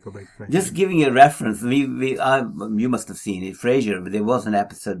 Make or break the friendship. Just giving a reference, you must have seen it. Frasier, there was an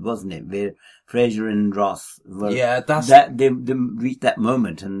episode, wasn't it, where Frasier and Ross were. They reached that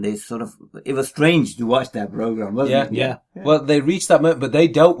moment, and they sort of. It was strange to watch that program, wasn't it? Yeah. Well, they reached that moment, but they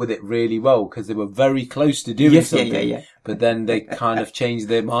dealt with it really well because they were very close to doing something. Yeah. But then they kind of changed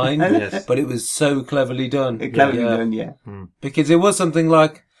their mind. But it was so cleverly done. Because it was something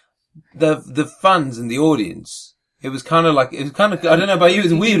like. The fans and the audience, it was kind of, I don't know about you, it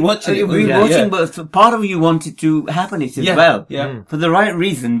was weird watching it. But part of you wanted to happen it as well. Yeah. For the right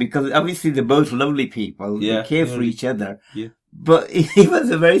reason, because obviously they're both lovely people. They care for each other. Yeah. But it was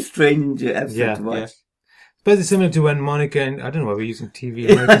a very strange episode to watch. Yeah. But it's similar to when Monica and, I don't know why we're using TV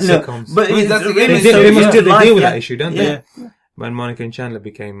American sitcoms. But they deal with that issue, don't they? When Monica and Chandler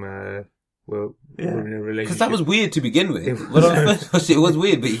became, were in a relationship. Because that was weird to begin with. Well, it was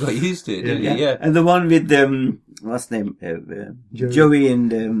weird, but you got used to it, didn't you? Yeah. And the one with, what's the name? Joey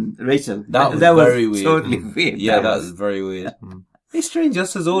and Rachel. That was very weird. Totally weird. Yeah, that was very weird. It's strange,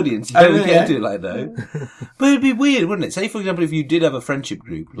 us as audience. You don't get into it like that. But it'd be weird, wouldn't it? Say, for example, if you did have a friendship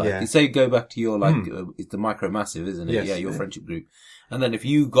group, like, say, go back to your, like, it's the Micromassive, isn't it? Yes, your friendship group. And then if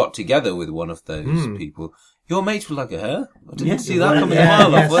you got together with one of those people, your mates were like, I didn't see that coming a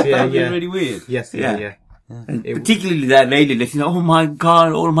mile off. That would be really weird. Yes, yeah. And particularly that lady listening, oh my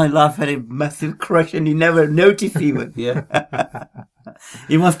God, all my life I had a massive crush and he never noticed even. Yeah.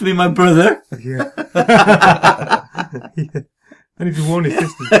 He must be my brother. Yeah. And if you warn his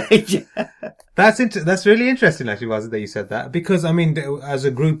sister. That's really interesting, actually, was it, that you said that? Because, I mean, as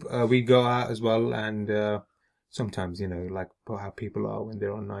a group, we go out as well, and sometimes, like how people are when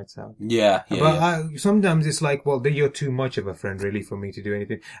they're on nights out. Yeah. But sometimes it's like, well, you're too much of a friend, really, for me to do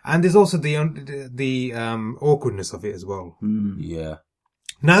anything. And there's also the awkwardness of it as well. Yeah.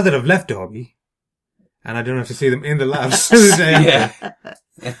 Now that I've left Derby, and I don't have to see them in the labs.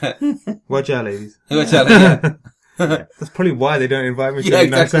 Watch out, ladies. Watch out, yeah. That's probably why they don't invite me to the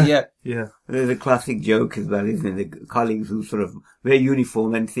exactly, yeah. There's a classic joke as well, isn't it? The colleagues who sort of wear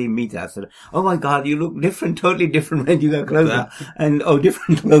uniform and see meet us. Oh my God, you look different, totally different when you get closer. And,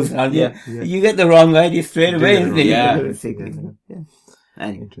 different clothes on. Yeah. You get the wrong idea straight away, isn't it? Yeah.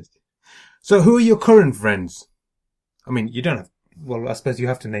 Anyway. Interesting. So who are your current friends? I mean, you don't have, well, I suppose you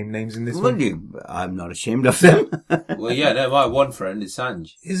have to name names in this one. I'm not ashamed of them. Well, yeah, no, my one friend is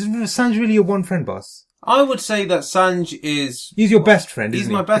Sanj. Is Sanj really your one friend, boss? I would say that Sanj is... He's your best friend, He's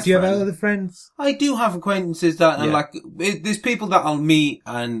my best friend. Do you have other friends? I do have acquaintances that, and there's people that I'll meet,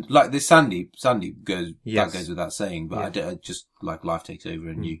 and like this Sandy goes, that goes without saying, but I just, like, life takes over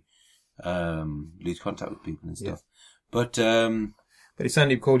and you, lose contact with people and stuff. But if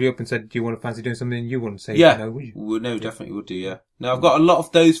Sandy called you up and said, do you want to fancy doing something, you wouldn't say no, would you? Well, no, definitely would do, yeah. Now, I've got a lot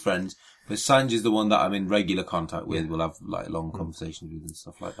of those friends, but Sanj is the one that I'm in regular contact with. We'll have, like, long conversations with and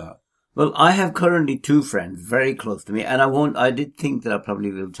stuff like that. Well, I have currently 2 friends very close to me, and I did think that I probably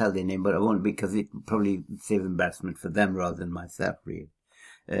will tell their name, but I won't because it probably save embarrassment for them rather than myself, really.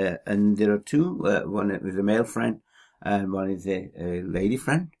 And there are 2, one is a male friend and one is a lady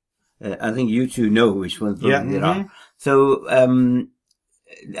friend. I think you 2 know which ones there are. So,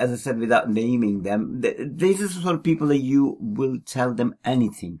 as I said, without naming them, these are the sort of people that you will tell them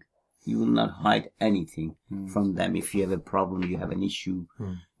anything. You will not hide anything from them. If you have a problem, you have an issue,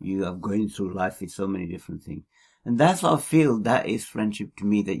 you are going through life with so many different things. And that's how I feel that is friendship to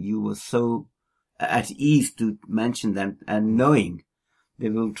me, that you were so at ease to mention them and knowing they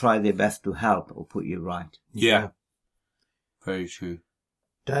will try their best to help or put you right. Yeah. Very true.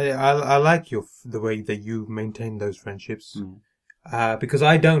 I like the way that you maintain those friendships. Because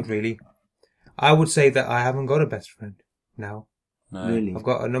I don't really. I would say that I haven't got a best friend now. No. Really? I've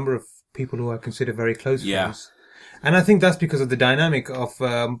got a number of people who I consider very close friends. And I think that's because of the dynamic of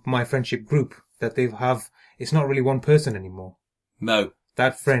my friendship group, that it's not really one person anymore. No.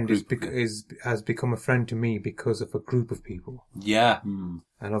 That friend has become a friend to me because of a group of people. Yeah. And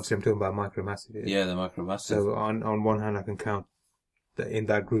obviously I'm talking about Micromassive. Yeah, the Micromassive. So on one hand I can count that in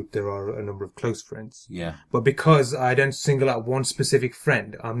that group there are a number of close friends. Yeah. But because I don't single out one specific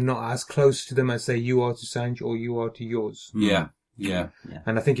friend, I'm not as close to them as, say, you are to Sanj or you are to yours. Yeah. Yeah.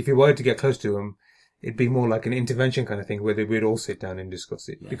 And I think if you were to get close to them, it'd be more like an intervention kind of thing where we'd all sit down and discuss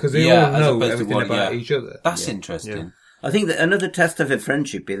it. Because they all know everything about each other. That's interesting. Yeah. I think that another test of a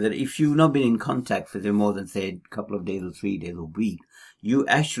friendship is that if you've not been in contact with them more than, say, a couple of days or 3 days or a week,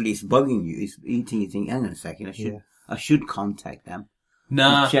 it's bugging you, it's eating, you think, hang on a second, I should contact them.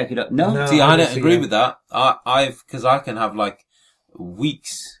 Nah. Check it out. No? See, I don't agree with that. Because I can have, like,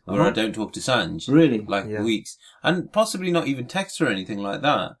 weeks where I don't talk to Sanj. Really? Weeks. And possibly not even text or anything like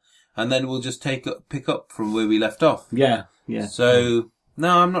that. And then we'll just pick up from where we left off. Yeah. So,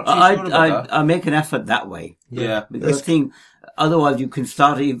 no, I'm not too sure about that. I make an effort that way. Yeah. Because I think, otherwise you can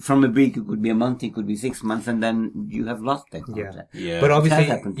start from a week, it could be a month, it could be 6 months, and then you have lost that contact. Yeah. But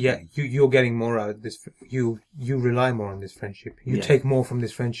obviously, you're getting more out of this. You rely more on this friendship. You take more from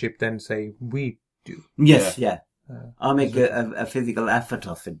this friendship than, say, we do. Yes, I'll make a physical effort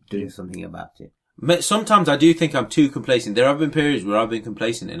of it, doing something about it. Sometimes I do think I'm too complacent. There have been periods where I've been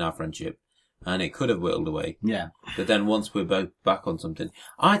complacent in our friendship, and it could have whittled away. Yeah. But then once we're both back on something,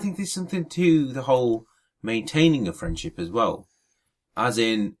 I think there's something to the whole maintaining a friendship as well. As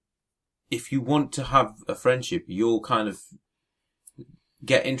in, if you want to have a friendship, you'll kind of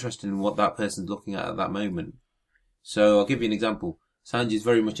get interested in what that person's looking at that moment. So I'll give you an example. Sanj is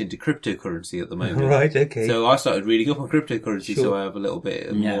very much into cryptocurrency at the moment. Right, okay. So I started reading up on cryptocurrency, Sure. so I have a little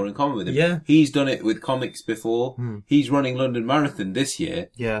bit Yeah. more in common with him. Yeah. He's done it with comics before. He's running London Marathon this year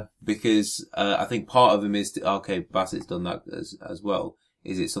Yeah. because I think part of him is, okay, Bassett's done that as well.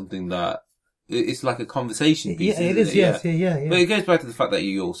 Is it something that, it's like a conversation piece, Yeah, it isn't is, yes. Yeah. But it goes back to the fact that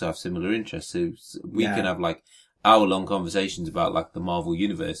you also have similar interests, so we Yeah. can have like hour-long conversations about like the Marvel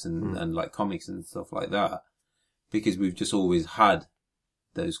Universe and like comics and stuff like that. Because we've just always had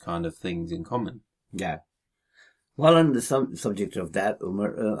those kind of things in common. Yeah. Well, on the subject of that,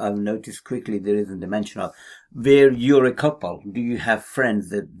 Umar, I've noticed quickly there isn't a mention of where you're a couple. Do you have friends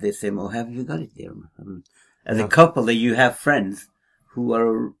that they say, oh, have you got it there? As a couple, that you have friends who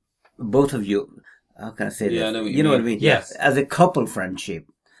are both of you. How can I say Yeah, that? I know what you know mean. what I mean? Yes. As a couple friendship.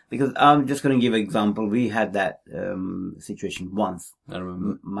 Because I'm just going to give an example. We had that situation once. I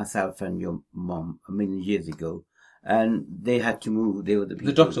remember. Myself and your mom, years ago. And they had to move. They were the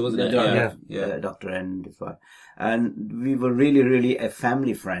people. doctor, wasn't it? Doctor, Yeah. Doctor and his wife. And we were really, really a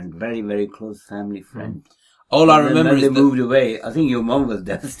family friend. Very, very close family friend. All I And then remember when is they that, moved away. I think your mom was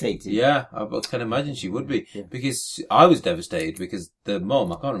devastated. yeah, I can imagine she would be. Yeah. Because I was devastated because the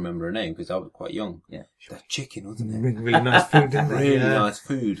mom, I can't remember her name because I was quite young. Yeah. That chicken, wasn't it? Really nice food, didn't they? Really Yeah. nice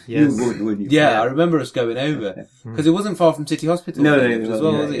food. Yes. You would, wouldn't you? Yeah, I remember us going over. Because it wasn't far from City Hospital. No, as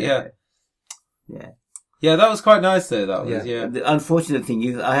well, was it? Yeah. Yeah. Yeah, that was quite nice though, that was, yeah. The unfortunate thing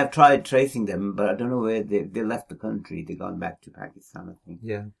is, I have tried tracing them, but I don't know where they left the country. They've gone back to Pakistan, I think.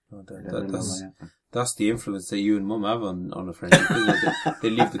 Yeah. Oh, I don't know that's, what happened. that's the influence that you and Mum have on a friendship, isn't it?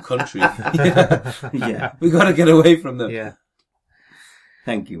 They leave the country. Yeah. We gotta get away from them. Yeah.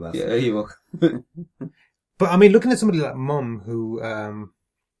 Thank you, Wes. Yeah, you're welcome. But I mean, looking at somebody like Mum, who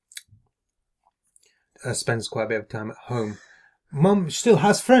spends quite a bit of time at home, Mum still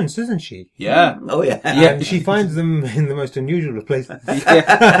has friends, doesn't she? Yeah. Oh, yeah. Yeah. And she finds them in the most unusual of places.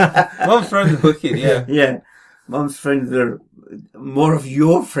 Yeah. Mum's friends are wicked, yeah. Yeah. Mom's friends are more of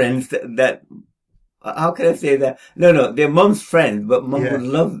your friends that how can I say that? No, they're mom's friends, but mom Yeah. would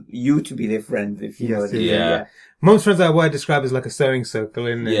love you to be their friends if you know what I mean. yeah. Mum's friends are what I describe as like a sewing circle,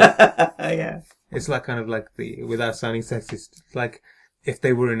 isn't it? Yeah. Yeah. It's like kind of like without sounding sexist, it's like if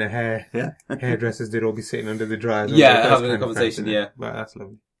they were in a hairdressers, they'd all be sitting under the dryers. Yeah, Those having a kind of conversation, friends, yeah. innit? But that's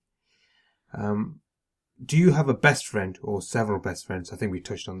lovely. Do you have a best friend or several best friends? I think we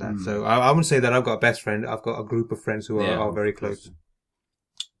touched on that. So I wouldn't say that I've got a best friend. I've got a group of friends who are very close.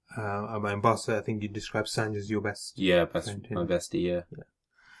 And Boss, I think you described Sanj as your best. Yeah, friend, my bestie, yeah.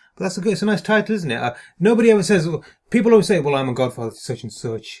 But that's it's a nice title, isn't it? Nobody ever says, people always say, well, I'm a godfather to such and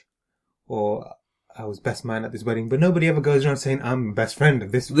such, or I was best man at this wedding, but nobody ever goes around saying, I'm best friend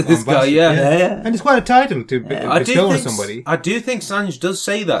of this guy, yeah. Yeah. And it's quite a title to bestow on somebody. I do think Sanj does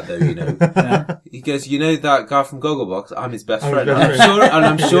say that though, you know. He goes, you know that guy from Gogglebox? I'm his best friend.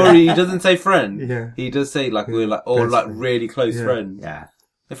 I'm sure he doesn't say friend. Yeah. He does say like we're like all Best like friend. really close Yeah. friends. Yeah.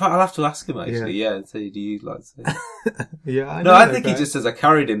 In fact, I'll have to ask him actually. Yeah, and say, do you like to say? Yeah, No, I think he just says I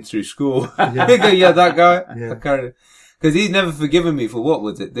carried him through school. Yeah, that guy. Yeah. I carried him because he's never forgiven me for what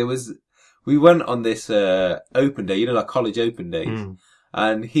was it? We went on this open day, you know, like college open days,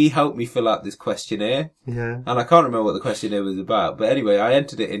 and he helped me fill out this questionnaire. Yeah. And I can't remember what the questionnaire was about, but anyway, I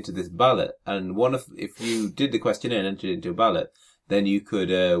entered it into this ballot, and if you did the questionnaire and entered it into a ballot, then you could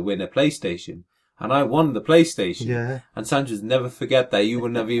win a PlayStation. And I won the PlayStation. Yeah. And Sandra's never forget that. You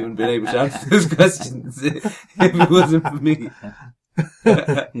wouldn't have even been able to answer those questions if it wasn't for me.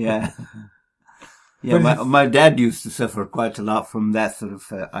 Yeah. Yeah, my dad used to suffer quite a lot from that sort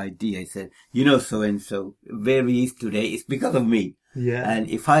of idea. He said, you know, so-and-so, where he is today, it's because of me. Yeah. And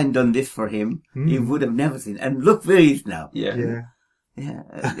if I hadn't done this for him, he would have never seen. And look where he is now. Yeah. Yeah. Yeah.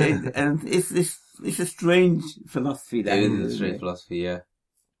 And it's a strange philosophy. That It is a strange philosophy, yeah.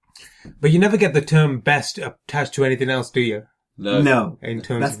 But you never get the term best attached to anything else, do you? No. In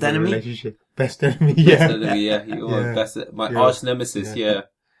terms Best of the enemy? relationship. Best enemy, yeah. Best enemy, yeah. Yeah. My Yeah. arch nemesis, yeah.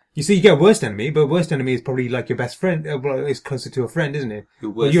 You see, you get worst enemy, but worst enemy is probably like your best friend. Well, it's closer to a friend, isn't it?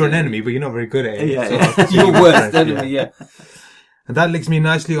 Your You're an enemy, but you're not very good at it. Yeah, So yeah. I'll Your consider worst you a friend, enemy, yeah. And that leads me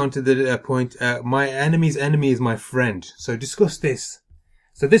nicely onto the point, my enemy's enemy is my friend. So discuss this.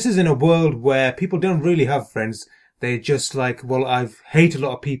 So this is in a world where people don't really have friends. They're just like, well, I hate a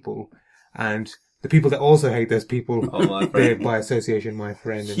lot of people. And the people that also hate those people, Oh, my they're friend. by association my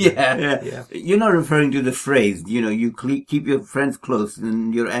friend. And Yeah. Yeah. You're not referring to the phrase, you know, you keep your friends close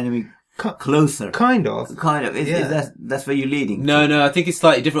and your enemy closer. Kind of. Kind of. Yeah. That's where you're leading. No, I think it's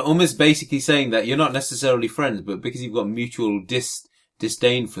slightly different. Almost basically saying that you're not necessarily friends, but because you've got mutual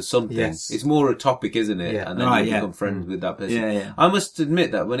disdain for something, Yes. it's more a topic, isn't it? Yeah. And then Right, you yeah. become friends with that person. Yeah, yeah. I must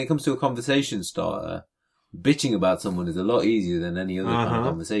admit that when it comes to a conversation starter, bitching about someone is a lot easier than any other kind of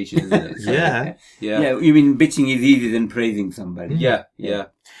conversation, isn't it? So, Yeah. yeah. You mean bitching is easier than praising somebody? Yeah.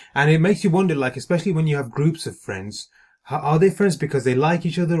 And it makes you wonder, like, especially when you have groups of friends, are they friends because they like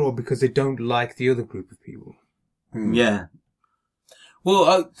each other or because they don't like the other group of people? Yeah.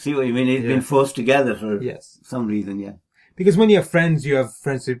 Well, See what you mean? It's been forced together for Yes. some reason, yeah. Because when you have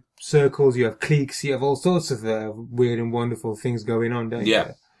friendship circles, you have cliques, you have all sorts of weird and wonderful things going on, don't you?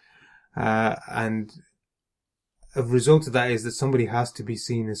 Yeah. And a result of that is that somebody has to be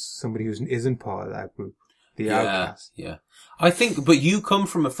seen as somebody who isn't part of that group, the outcast. Yeah. I think, but you come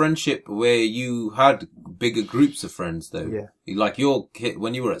from a friendship where you had bigger groups of friends, though. Yeah. Like your kid,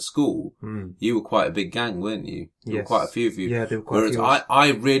 when you were at school, you were quite a big gang, weren't you? There were quite a few of you. Yeah, there were quite a few. Whereas I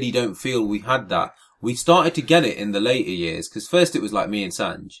really don't feel we had that. We started to get it in the later years, because first it was like me and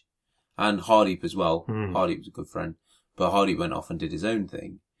Sanj, and Hardeep as well. Hardeep was a good friend, but Hardeep went off and did his own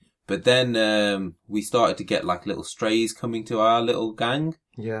thing. But then we started to get like little strays coming to our little gang.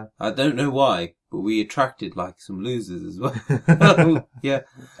 Yeah. I don't know why, but we attracted like some losers as well. Yeah.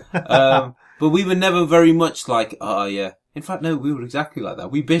 But we were never very much like, oh yeah. In fact, no, we were exactly like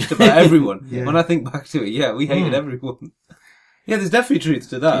that. We bitched about everyone. When I think back to it, we hated everyone. Yeah, there's definitely truth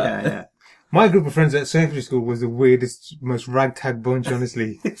to that. Yeah. My group of friends at secondary school was the weirdest, most ragtag bunch,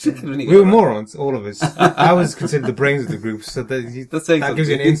 honestly. We We were morons, all of us. I was considered the brains of the group, so that gives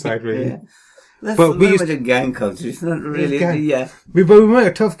you an insight, really. Yeah. That's But we very used much a gang culture. It's not really, gang. yeah. But we weren't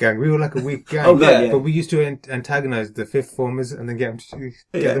a tough gang. We were like a weak gang. Oh, God, yeah. But we used to antagonize the fifth formers and then get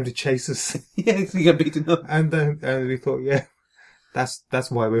them to chase us. Yeah, you get beaten up. And then we thought,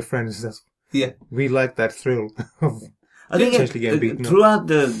 that's why we're friends. Yeah. We like that thrill of I think potentially getting beaten up. throughout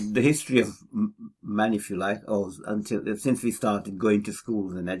the history of man, if you like, or since we started going to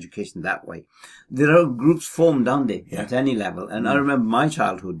schools and education that way, there are groups formed, don't they, at any level? And I remember my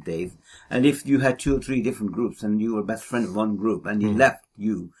childhood days, and if you had 2 or 3 different groups and you were best friend of one group and he left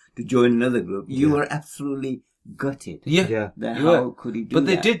you to join another group, you were absolutely gutted. Yeah. How could he do that? But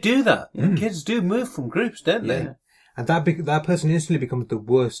they did do that. Kids do move from groups, don't they? Yeah. And that person instantly becomes the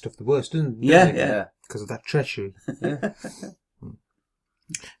worst of the worst, doesn't Yeah, it? yeah. Because of that treachery. Yeah.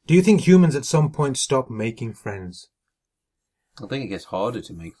 Do you think humans at some point stop making friends? I think it gets harder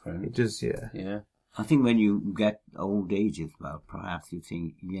to make It friends. just, yeah. Yeah. I think when you get old age as well, perhaps you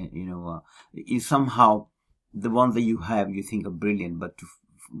think, you know what, you somehow, the ones that you have, you think are brilliant, but to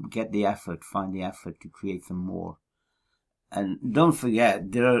get the effort, find the effort to create some more. And don't forget,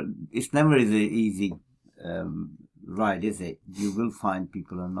 it's never an easy ride, is it? You will find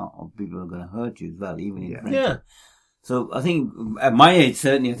people or people are going to hurt you as well, even in friendship. Yeah. So I think at my age,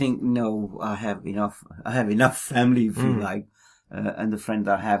 certainly, I think, no, I have enough family, if you like, and the friends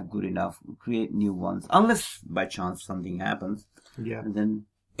I have good enough, create new ones, unless by chance something happens. Yeah. And then,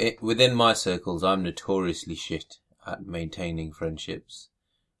 Within my circles, I'm notoriously shit at maintaining friendships,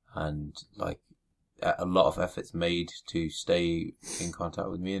 and like a lot of efforts made to stay in contact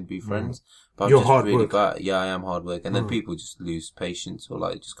with me and be friends. But You're I'm just hard really work. bad. Yeah, I am hard work, and then people just lose patience or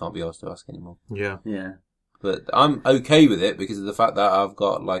like just can't be asked to ask anymore. Yeah. yeah. But I'm okay with it because of the fact that I've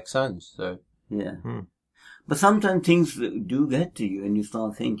got like Sanj. So Yeah. But sometimes things do get to you and you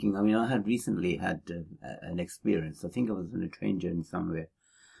start thinking. I mean, I had recently had an experience. I think I was on a train journey somewhere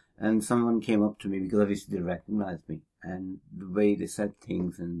and someone came up to me because obviously they recognized me and the way they said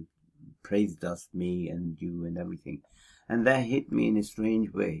things and praised us, me and you and everything. And that hit me in a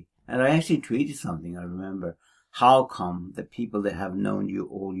strange way. And I actually tweeted something, I remember. How come the people that have known you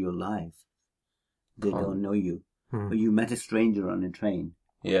all your life, they don't know you? Or you met a stranger on a train.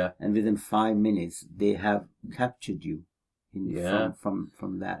 yeah, And within 5 minutes, they have captured you Yeah. from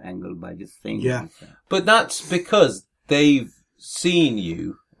that angle by just saying Yeah. what you said. but that's because they've seen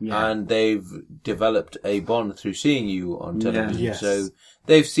you. Yeah. And they've developed a bond through seeing you on television. Yes. So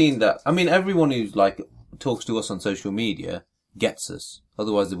they've seen that. I mean, everyone who's like talks to us on social media gets us.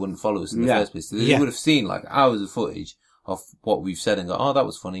 Otherwise, they wouldn't follow us in the Yeah. first place. They Yeah. would have seen like hours of footage of what we've said and go, "Oh, that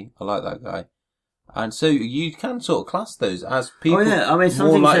was funny. I like that guy." And so you can sort of class those as people. Oh yeah, I mean more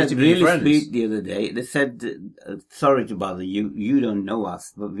something likely said to be really friends. sweet the other day. They said, "Sorry to bother you. You don't know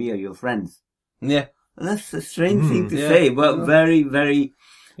us, but we are your friends." Yeah, That's a strange thing to yeah. say, but very, very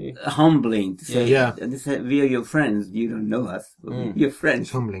humbling to say. Yeah. They said, "We are your friends. You don't know us, but we're your friends."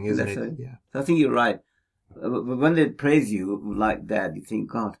 It's humbling, isn't That's it? Yeah. So I think you're right. But when they praise you like that, you think,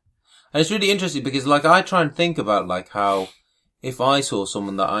 God. and it's really interesting because like I try and think about like how if I saw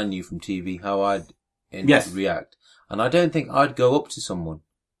someone that I knew from TV, how I'd Yes. react, and I don't think I'd go up to someone.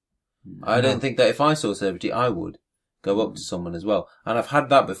 I don't think that if I saw a celebrity, I would go up to someone as well. And I've had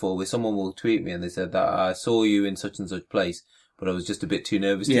that before where someone will tweet me and they said that I saw you in such and such place, but I was just a bit too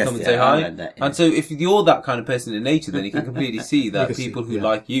nervous to Yes, come and yeah, say I hi. like that, yeah. And so if you're that kind of person in nature, then you can completely see that can see, people who yeah.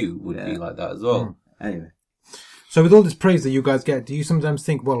 like you would be like that as well. Anyway. So with all this praise that you guys get, do you sometimes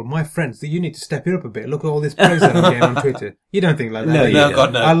think, well, my friends, you need to step it up a bit. Look at all this praise that I'm getting on Twitter. You don't think like that. No, do you? you No,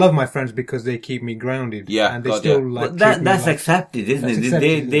 God, no. I love my friends because they keep me grounded. Yeah, and they God, still yeah. like But treat me that's like- accepted, isn't That's it?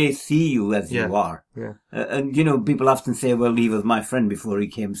 accepted, They see you as Yeah. you are. Yeah. And, people often say, well, he was my friend before he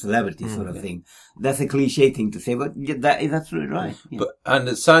became celebrity, sort of thing. That's a cliche thing to say, but that is absolutely right. Yeah. But and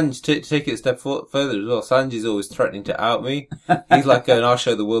Sanj, to take it a step further as well, Sanj is always threatening to out me. He's like going, I'll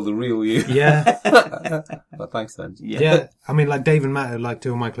show the world the real you. Yeah. But thanks, Sanj. Yeah. I mean, like Dave and Matt are like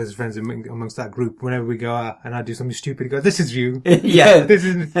two of my closest friends amongst that group. Whenever we go out and I do something stupid, he goes, this is you. Yeah. This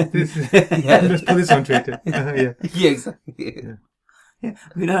is let's put this on Twitter. Yeah. Yeah, exactly. Yeah.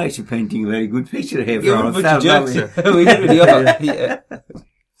 We're not actually painting a very good picture here for Yeah, we're a bunch of ourselves, jerks. are we? We really are. Yeah.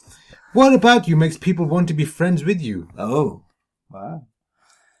 What about you makes people want to be friends with you? Oh, wow.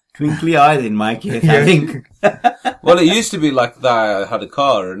 Twinkly eyes in my case, Yeah. I think. Well, it used to be like that I had a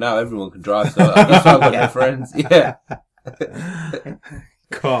car, and now everyone can drive, so I guess I've got no friends. Yeah.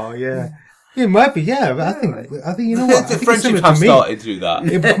 Car, yeah. It might be, yeah. But I think you know what? I The think it's friendships similar have to me. started through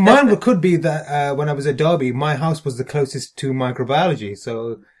that. Mine could be that when I was at Derby, my house was the closest to microbiology,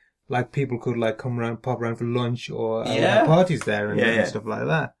 so like people could like pop around for lunch or have parties there and stuff like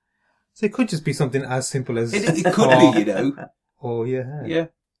that. So it could just be something as simple as It could be, you know. Oh yeah. Yeah.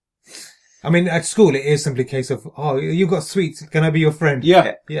 I mean, at school it is simply a case of, oh, you got sweets, can I be your friend?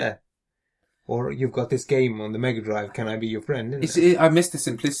 Yeah. Yeah. Or you've got this game on the Mega Drive, can I be your friend? I miss the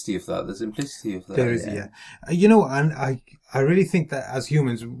simplicity of that. The simplicity of that. There is, yeah. You know, and I really think that as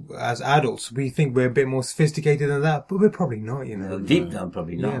humans, as adults, we think we're a bit more sophisticated than that, but we're probably not, you know. No, deep down,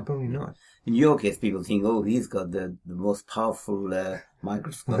 probably not. Yeah, probably not. In your case, people think, oh, he's got the most powerful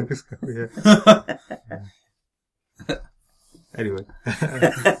microscope. Yeah. Anyway.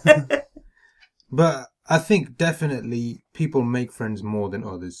 But I think definitely people make friends more than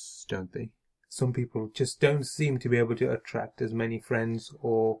others, don't they? Some people just don't seem to be able to attract as many friends,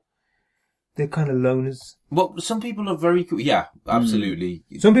 or they're kind of loners. Well, some people are very cool. Yeah, absolutely.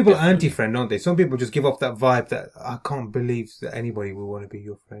 Some people are Definitely. anti-friend, aren't they? Some people just give off that vibe that I can't believe that anybody will want to be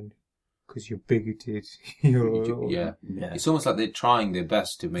your friend because you're bigoted. Yeah. Yeah. It's almost like they're trying their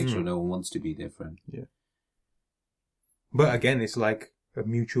best to make sure no one wants to be their friend. Yeah. But again, it's like a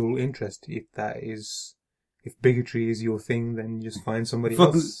mutual interest. If bigotry is your thing, then just find somebody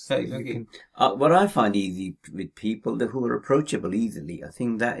else. that you Exactly. can- What I find easy with people who are approachable easily, I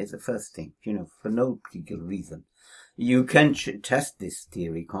think that is the first thing, for no particular reason. You can test this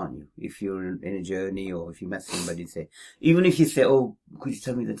theory, can't you? If you're in a journey or if you met somebody, even if you say, oh, could you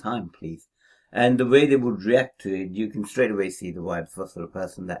tell me the time, please? And the way they would react to it, you can straight away see the vibe, what sort of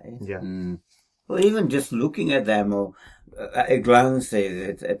person that is. Yeah. Or even just looking at them or at a glance,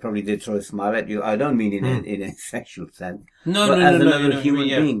 probably they throw a smile at you. I don't mean in a sexual sense. No, but no, as no, another no, human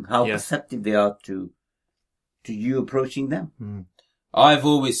yeah. being, how Yeah. perceptive they are to you approaching them. I've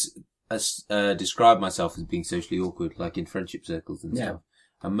always described myself as being socially awkward, like in friendship circles and Yeah. stuff.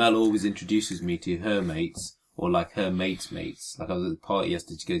 And Mel always introduces me to her mates, or like her mates' mates. Like I was at the party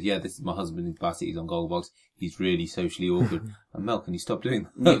yesterday, she goes, yeah, this is my husband in Bassett, he's on Gogglebox. He's really socially awkward. And Mel, can you stop doing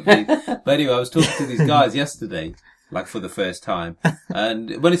that, please? But anyway, I was talking to these guys yesterday, like for the first time.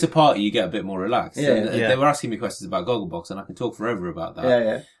 And when it's a party, you get a bit more relaxed. Yeah, And yeah. they were asking me questions about Gogglebox, and I can talk forever about that.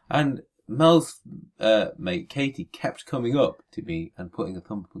 Yeah. And Mel's mate Katie kept coming up to me and putting a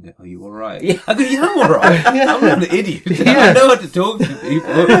thumb up and going, "Are you all right?" Yeah. I go, "Yeah, I'm all right. I'm not an idiot. I know how to talk to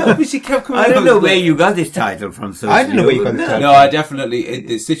people." But she kept coming I up. don't know where you got this title from. I don't know where you got the title. No, I definitely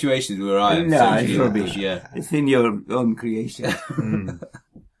the situations where I am. No, socially it's awkward, rubbish. yeah. It's in your own creation.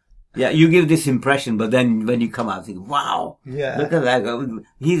 Yeah, you give this impression, but then when you come out, you think, wow, Yeah. look at that.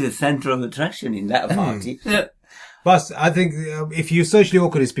 He's the center of attraction in that party. Yeah. But I think if you're socially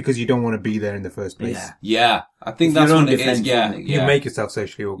awkward, it's because you don't want to be there in the first place. Yeah. Yeah, I think It's that's your own what it is. defense, Yeah, isn't it? You make yourself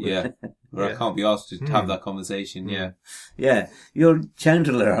socially awkward. yeah. Where I Yeah. can't be asked to have that conversation. Yeah. Yeah, you're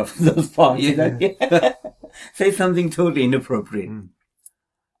Chandler of those parties. Yeah. Yeah. Say something totally inappropriate.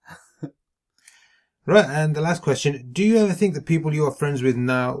 Right, and the last question. Do you ever think the people you are friends with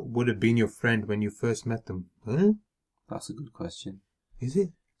now would have been your friend when you first met them? Huh? That's a good question. Is it?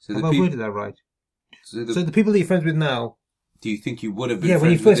 So Have the I people. worded that right? So So the people that you're friends with now, do you think you would have been? yeah,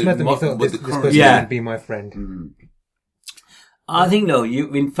 when you friends first met them, you thought with this the person current- Yeah. would be my friend. I think no,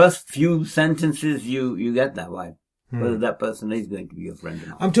 in first few sentences you get that vibe. Whether that person is going to be your friend or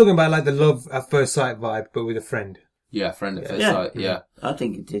not. I'm talking about like the love at first sight vibe, but with a friend. Yeah, friend at first Yeah. sight. Yeah. I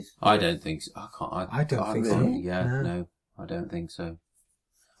think it is. I don't think so. I can't. I don't think so. Yeah, No. no, I don't think so.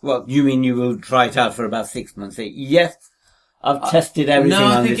 Well, you mean you will try it out for about 6 months? Say, yes, I've tested everything. No,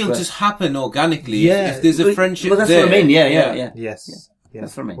 I on think this it'll just happen organically. Yeah. If there's a friendship Well, that's there. what I mean. Yeah. Yes. Yeah.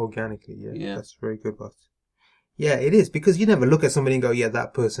 That's what I mean. Organically, yeah. Yeah. That's very good, boss. Yeah, it is, because you never look at somebody and go, yeah,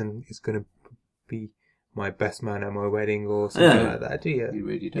 that person is going to be my best man at my wedding or something like that, do you? You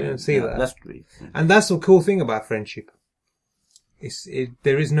really You don't. don't see that. That's true. And that's the cool thing about friendship.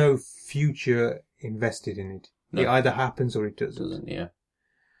 There is no future invested in it. No. It either happens or it doesn't. Doesn't, yeah.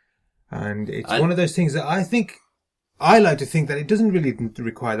 And it's one of those things that I like to think that it doesn't really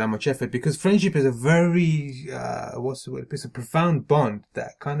require that much effort, because friendship is a very, it's a profound bond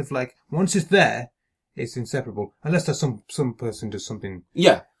that kind of like, once it's there, it's inseparable. Unless there's some person does something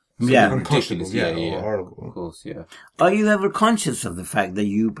Yeah. unconscionable, Ridiculous, or horrible. Of course, yeah. Are you ever conscious of the fact that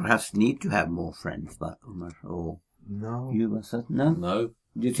you perhaps need to have more friends, but or No. you yourself? No. No.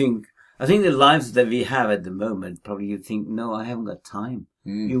 Do you think? I think the lives that we have at the moment, probably you think, no, I haven't got time.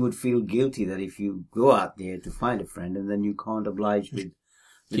 You would feel guilty that if you go out there to find a friend and then you can't oblige with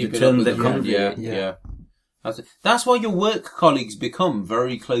Keep the it up term with that the comes friend, with it. yeah. That's why your work colleagues become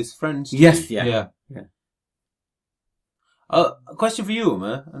very close friends to Yes, you. yeah. A question for you,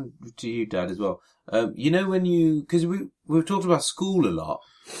 Umar, and to you, Dad, as well. Because we've talked about school a lot,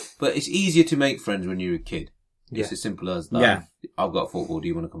 but it's easier to make friends when you're a kid. Yeah. It's as simple as that. Yeah. I've got football. Do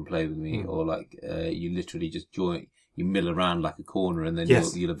you want to come play with me? Or like, you literally just join. You mill around like a corner, and then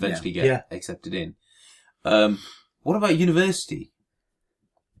Yes. you'll eventually Yeah. get accepted in. What about university?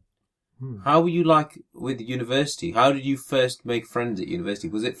 How were you like with university? How did you first make friends at university?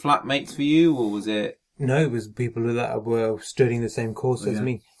 Was it flatmates for you, or was it? No, it was people that were studying the same course as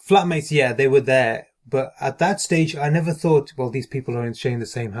me. Flatmates, yeah, they were there. But at that stage, I never thought, well, these people are sharing the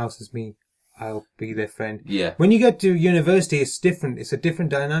same house as me. I'll be their friend. Yeah. When you get to university, it's different. It's a different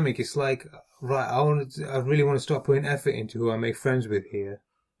dynamic. It's like, right, I really want to start putting effort into who I make friends with here.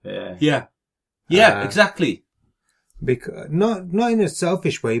 Yeah. Yeah, exactly. Because not in a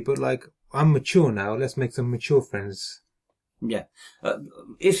selfish way, but like, I'm mature now. Let's make some mature friends. Yeah.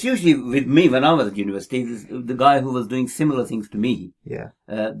 It's usually with me when I was at university, the guy who was doing similar things to me. Yeah.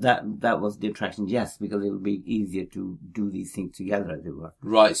 That was the attraction, yes, because it would be easier to do these things together, as it were.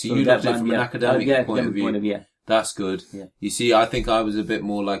 Right, so you looked at it from an academic point of view. Yeah. That's good. Yeah. You see, I think I was a bit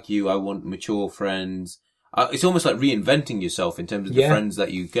more like you. I want mature friends. It's almost like reinventing yourself in terms of the friends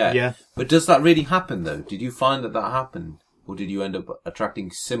that you get. Yeah. But does that really happen, though? Did you find that happened? Or did you end up attracting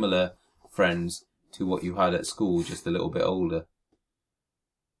similar friends to what you had at school, just a little bit older?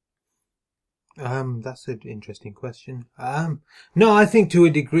 That's an interesting question. No, I think to a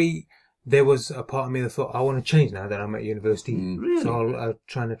degree, there was a part of me that thought, I want to change now that I'm at university. Really? So I'll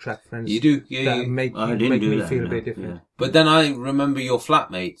try and attract friends. You do, yeah. that make I didn't do me that, feel a no, bit different. yeah. But then I remember your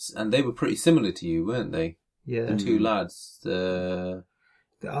flatmates, and they were pretty similar to you, weren't they? Yeah. The two lads. I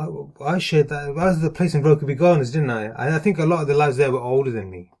shared that. I was at the place in Rokeby Gardens, didn't I? I think a lot of the lads there were older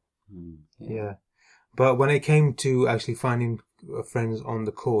than me. Yeah. But when it came to actually finding friends on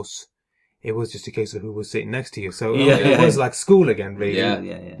the course, it was just a case of who was sitting next to you. So it was like school again, really.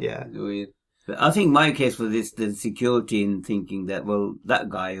 Yeah. Weird. But I think my case was the security in thinking that, well, that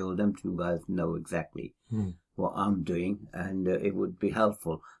guy or them two guys know exactly what I'm doing, and it would be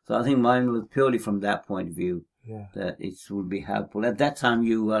helpful. So I think mine was purely from that point of view. Yeah. That it would be helpful. At that time,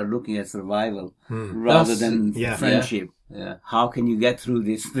 you were looking at survival rather than friendship. Yeah. How can you get through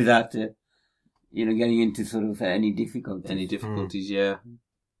this without, getting into sort of any difficulty? Any difficulties, yeah.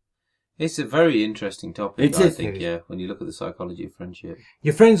 It's a very interesting topic, I think, when you look at the psychology of friendship.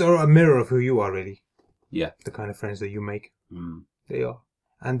 Your friends are a mirror of who you are, really. Yeah. The kind of friends that you make. They are.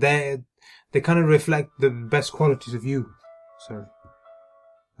 And they kind of reflect the best qualities of you. Sorry.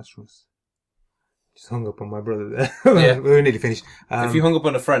 That's Russ. Just hung up on my brother there. Yeah. We were nearly finished. If you hung up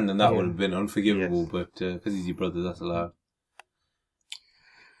on a friend, then that would have been unforgivable, but because he's your brother, that's allowed.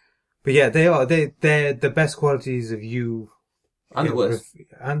 But yeah, they are. They're the best qualities of you. And the worst.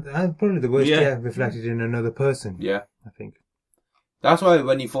 And probably the worst, reflected in another person. Yeah. I think. That's why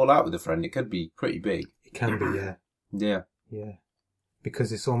when you fall out with a friend, it could be pretty big. It can be, yeah. Yeah. Yeah.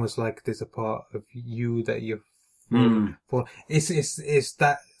 Because it's almost like there's a part of you that you've for. It's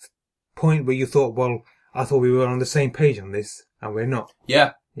that point where you thought, well, I thought we were on the same page on this, and we're not.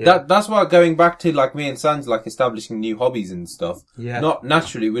 Yeah. That's why going back to like me and Sans, like establishing new hobbies and stuff. Yeah. Not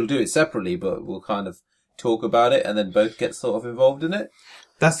naturally, we'll do it separately, but we'll kind of talk about it and then both get sort of involved in it.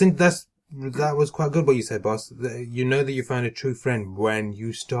 That was quite good what you said, boss. You know that you found a true friend when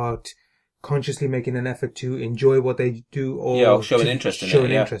you start consciously making an effort to enjoy what they do, or show an interest in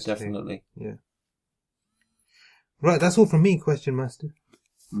it. Yeah, definitely. Yeah. Right, that's all from me, Question Master.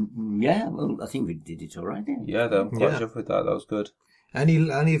 Yeah, well, I think we did it all right then. Yeah, though, I'm quite chuffed with that. That was good.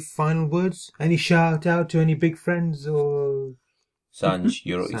 Any final words? Any shout out to any big friends or? Sanj,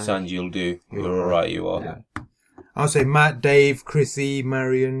 you'll do. You're alright, you are. Yeah. I'll say Matt, Dave, Chrissy,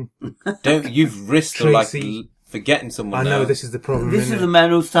 Marion. You've risked forgetting someone. I know now. this is the problem. This is the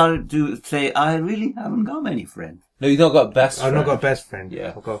man who started to say, I really haven't got many friends. No, you've not got a best friend. I've not got a best friend.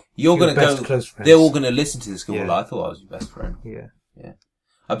 Yeah. I've got You're going to go. close friends. They're all going to listen to this. Go, Yeah. well, I thought I was your best friend. Yeah.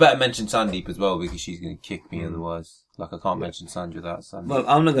 I better mention Sandeep as well because she's going to kick me otherwise. Like I can't mention Sanj without Sandeep. Well,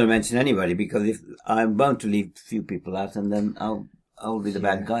 I'm not going to mention anybody because if I'm bound to leave a few people out and then I'll be the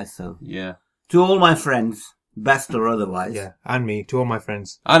bad guy. So Yeah. to all my friends, best or otherwise. Yeah. And me, to all my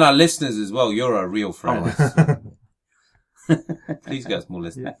friends. And our listeners as well. You're a real friend. Oh, Please get us more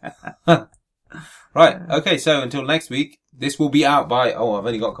listeners. Right. Okay. So until next week, this will be out by, I've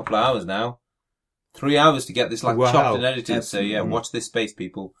only got a couple of hours now. 3 hours to get this Wow. chopped and edited. So yeah, watch this space,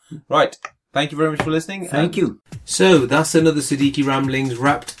 people. Right. Thank you very much for listening. Thank you. So that's another Siddiqui Ramblings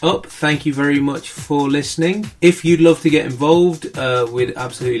wrapped up. Thank you very much for listening. If you'd love to get involved, we'd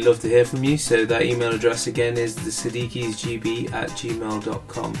absolutely love to hear from you. So that email address again is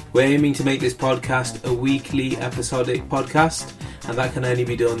thesiddiquisgb@gmail.com. We're aiming to make this podcast a weekly episodic podcast, and that can only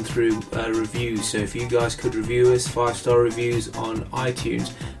be done through reviews. So if you guys could review us, 5-star reviews on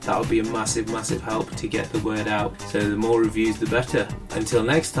iTunes, that would be a massive, massive help to get the word out. So the more reviews, the better. Until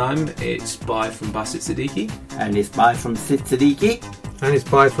next time, it's bye from Basit Siddiqui. And it's bye from Sid Siddiqui. And it's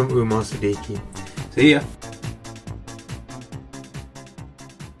bye from Umar Siddiqui. See ya.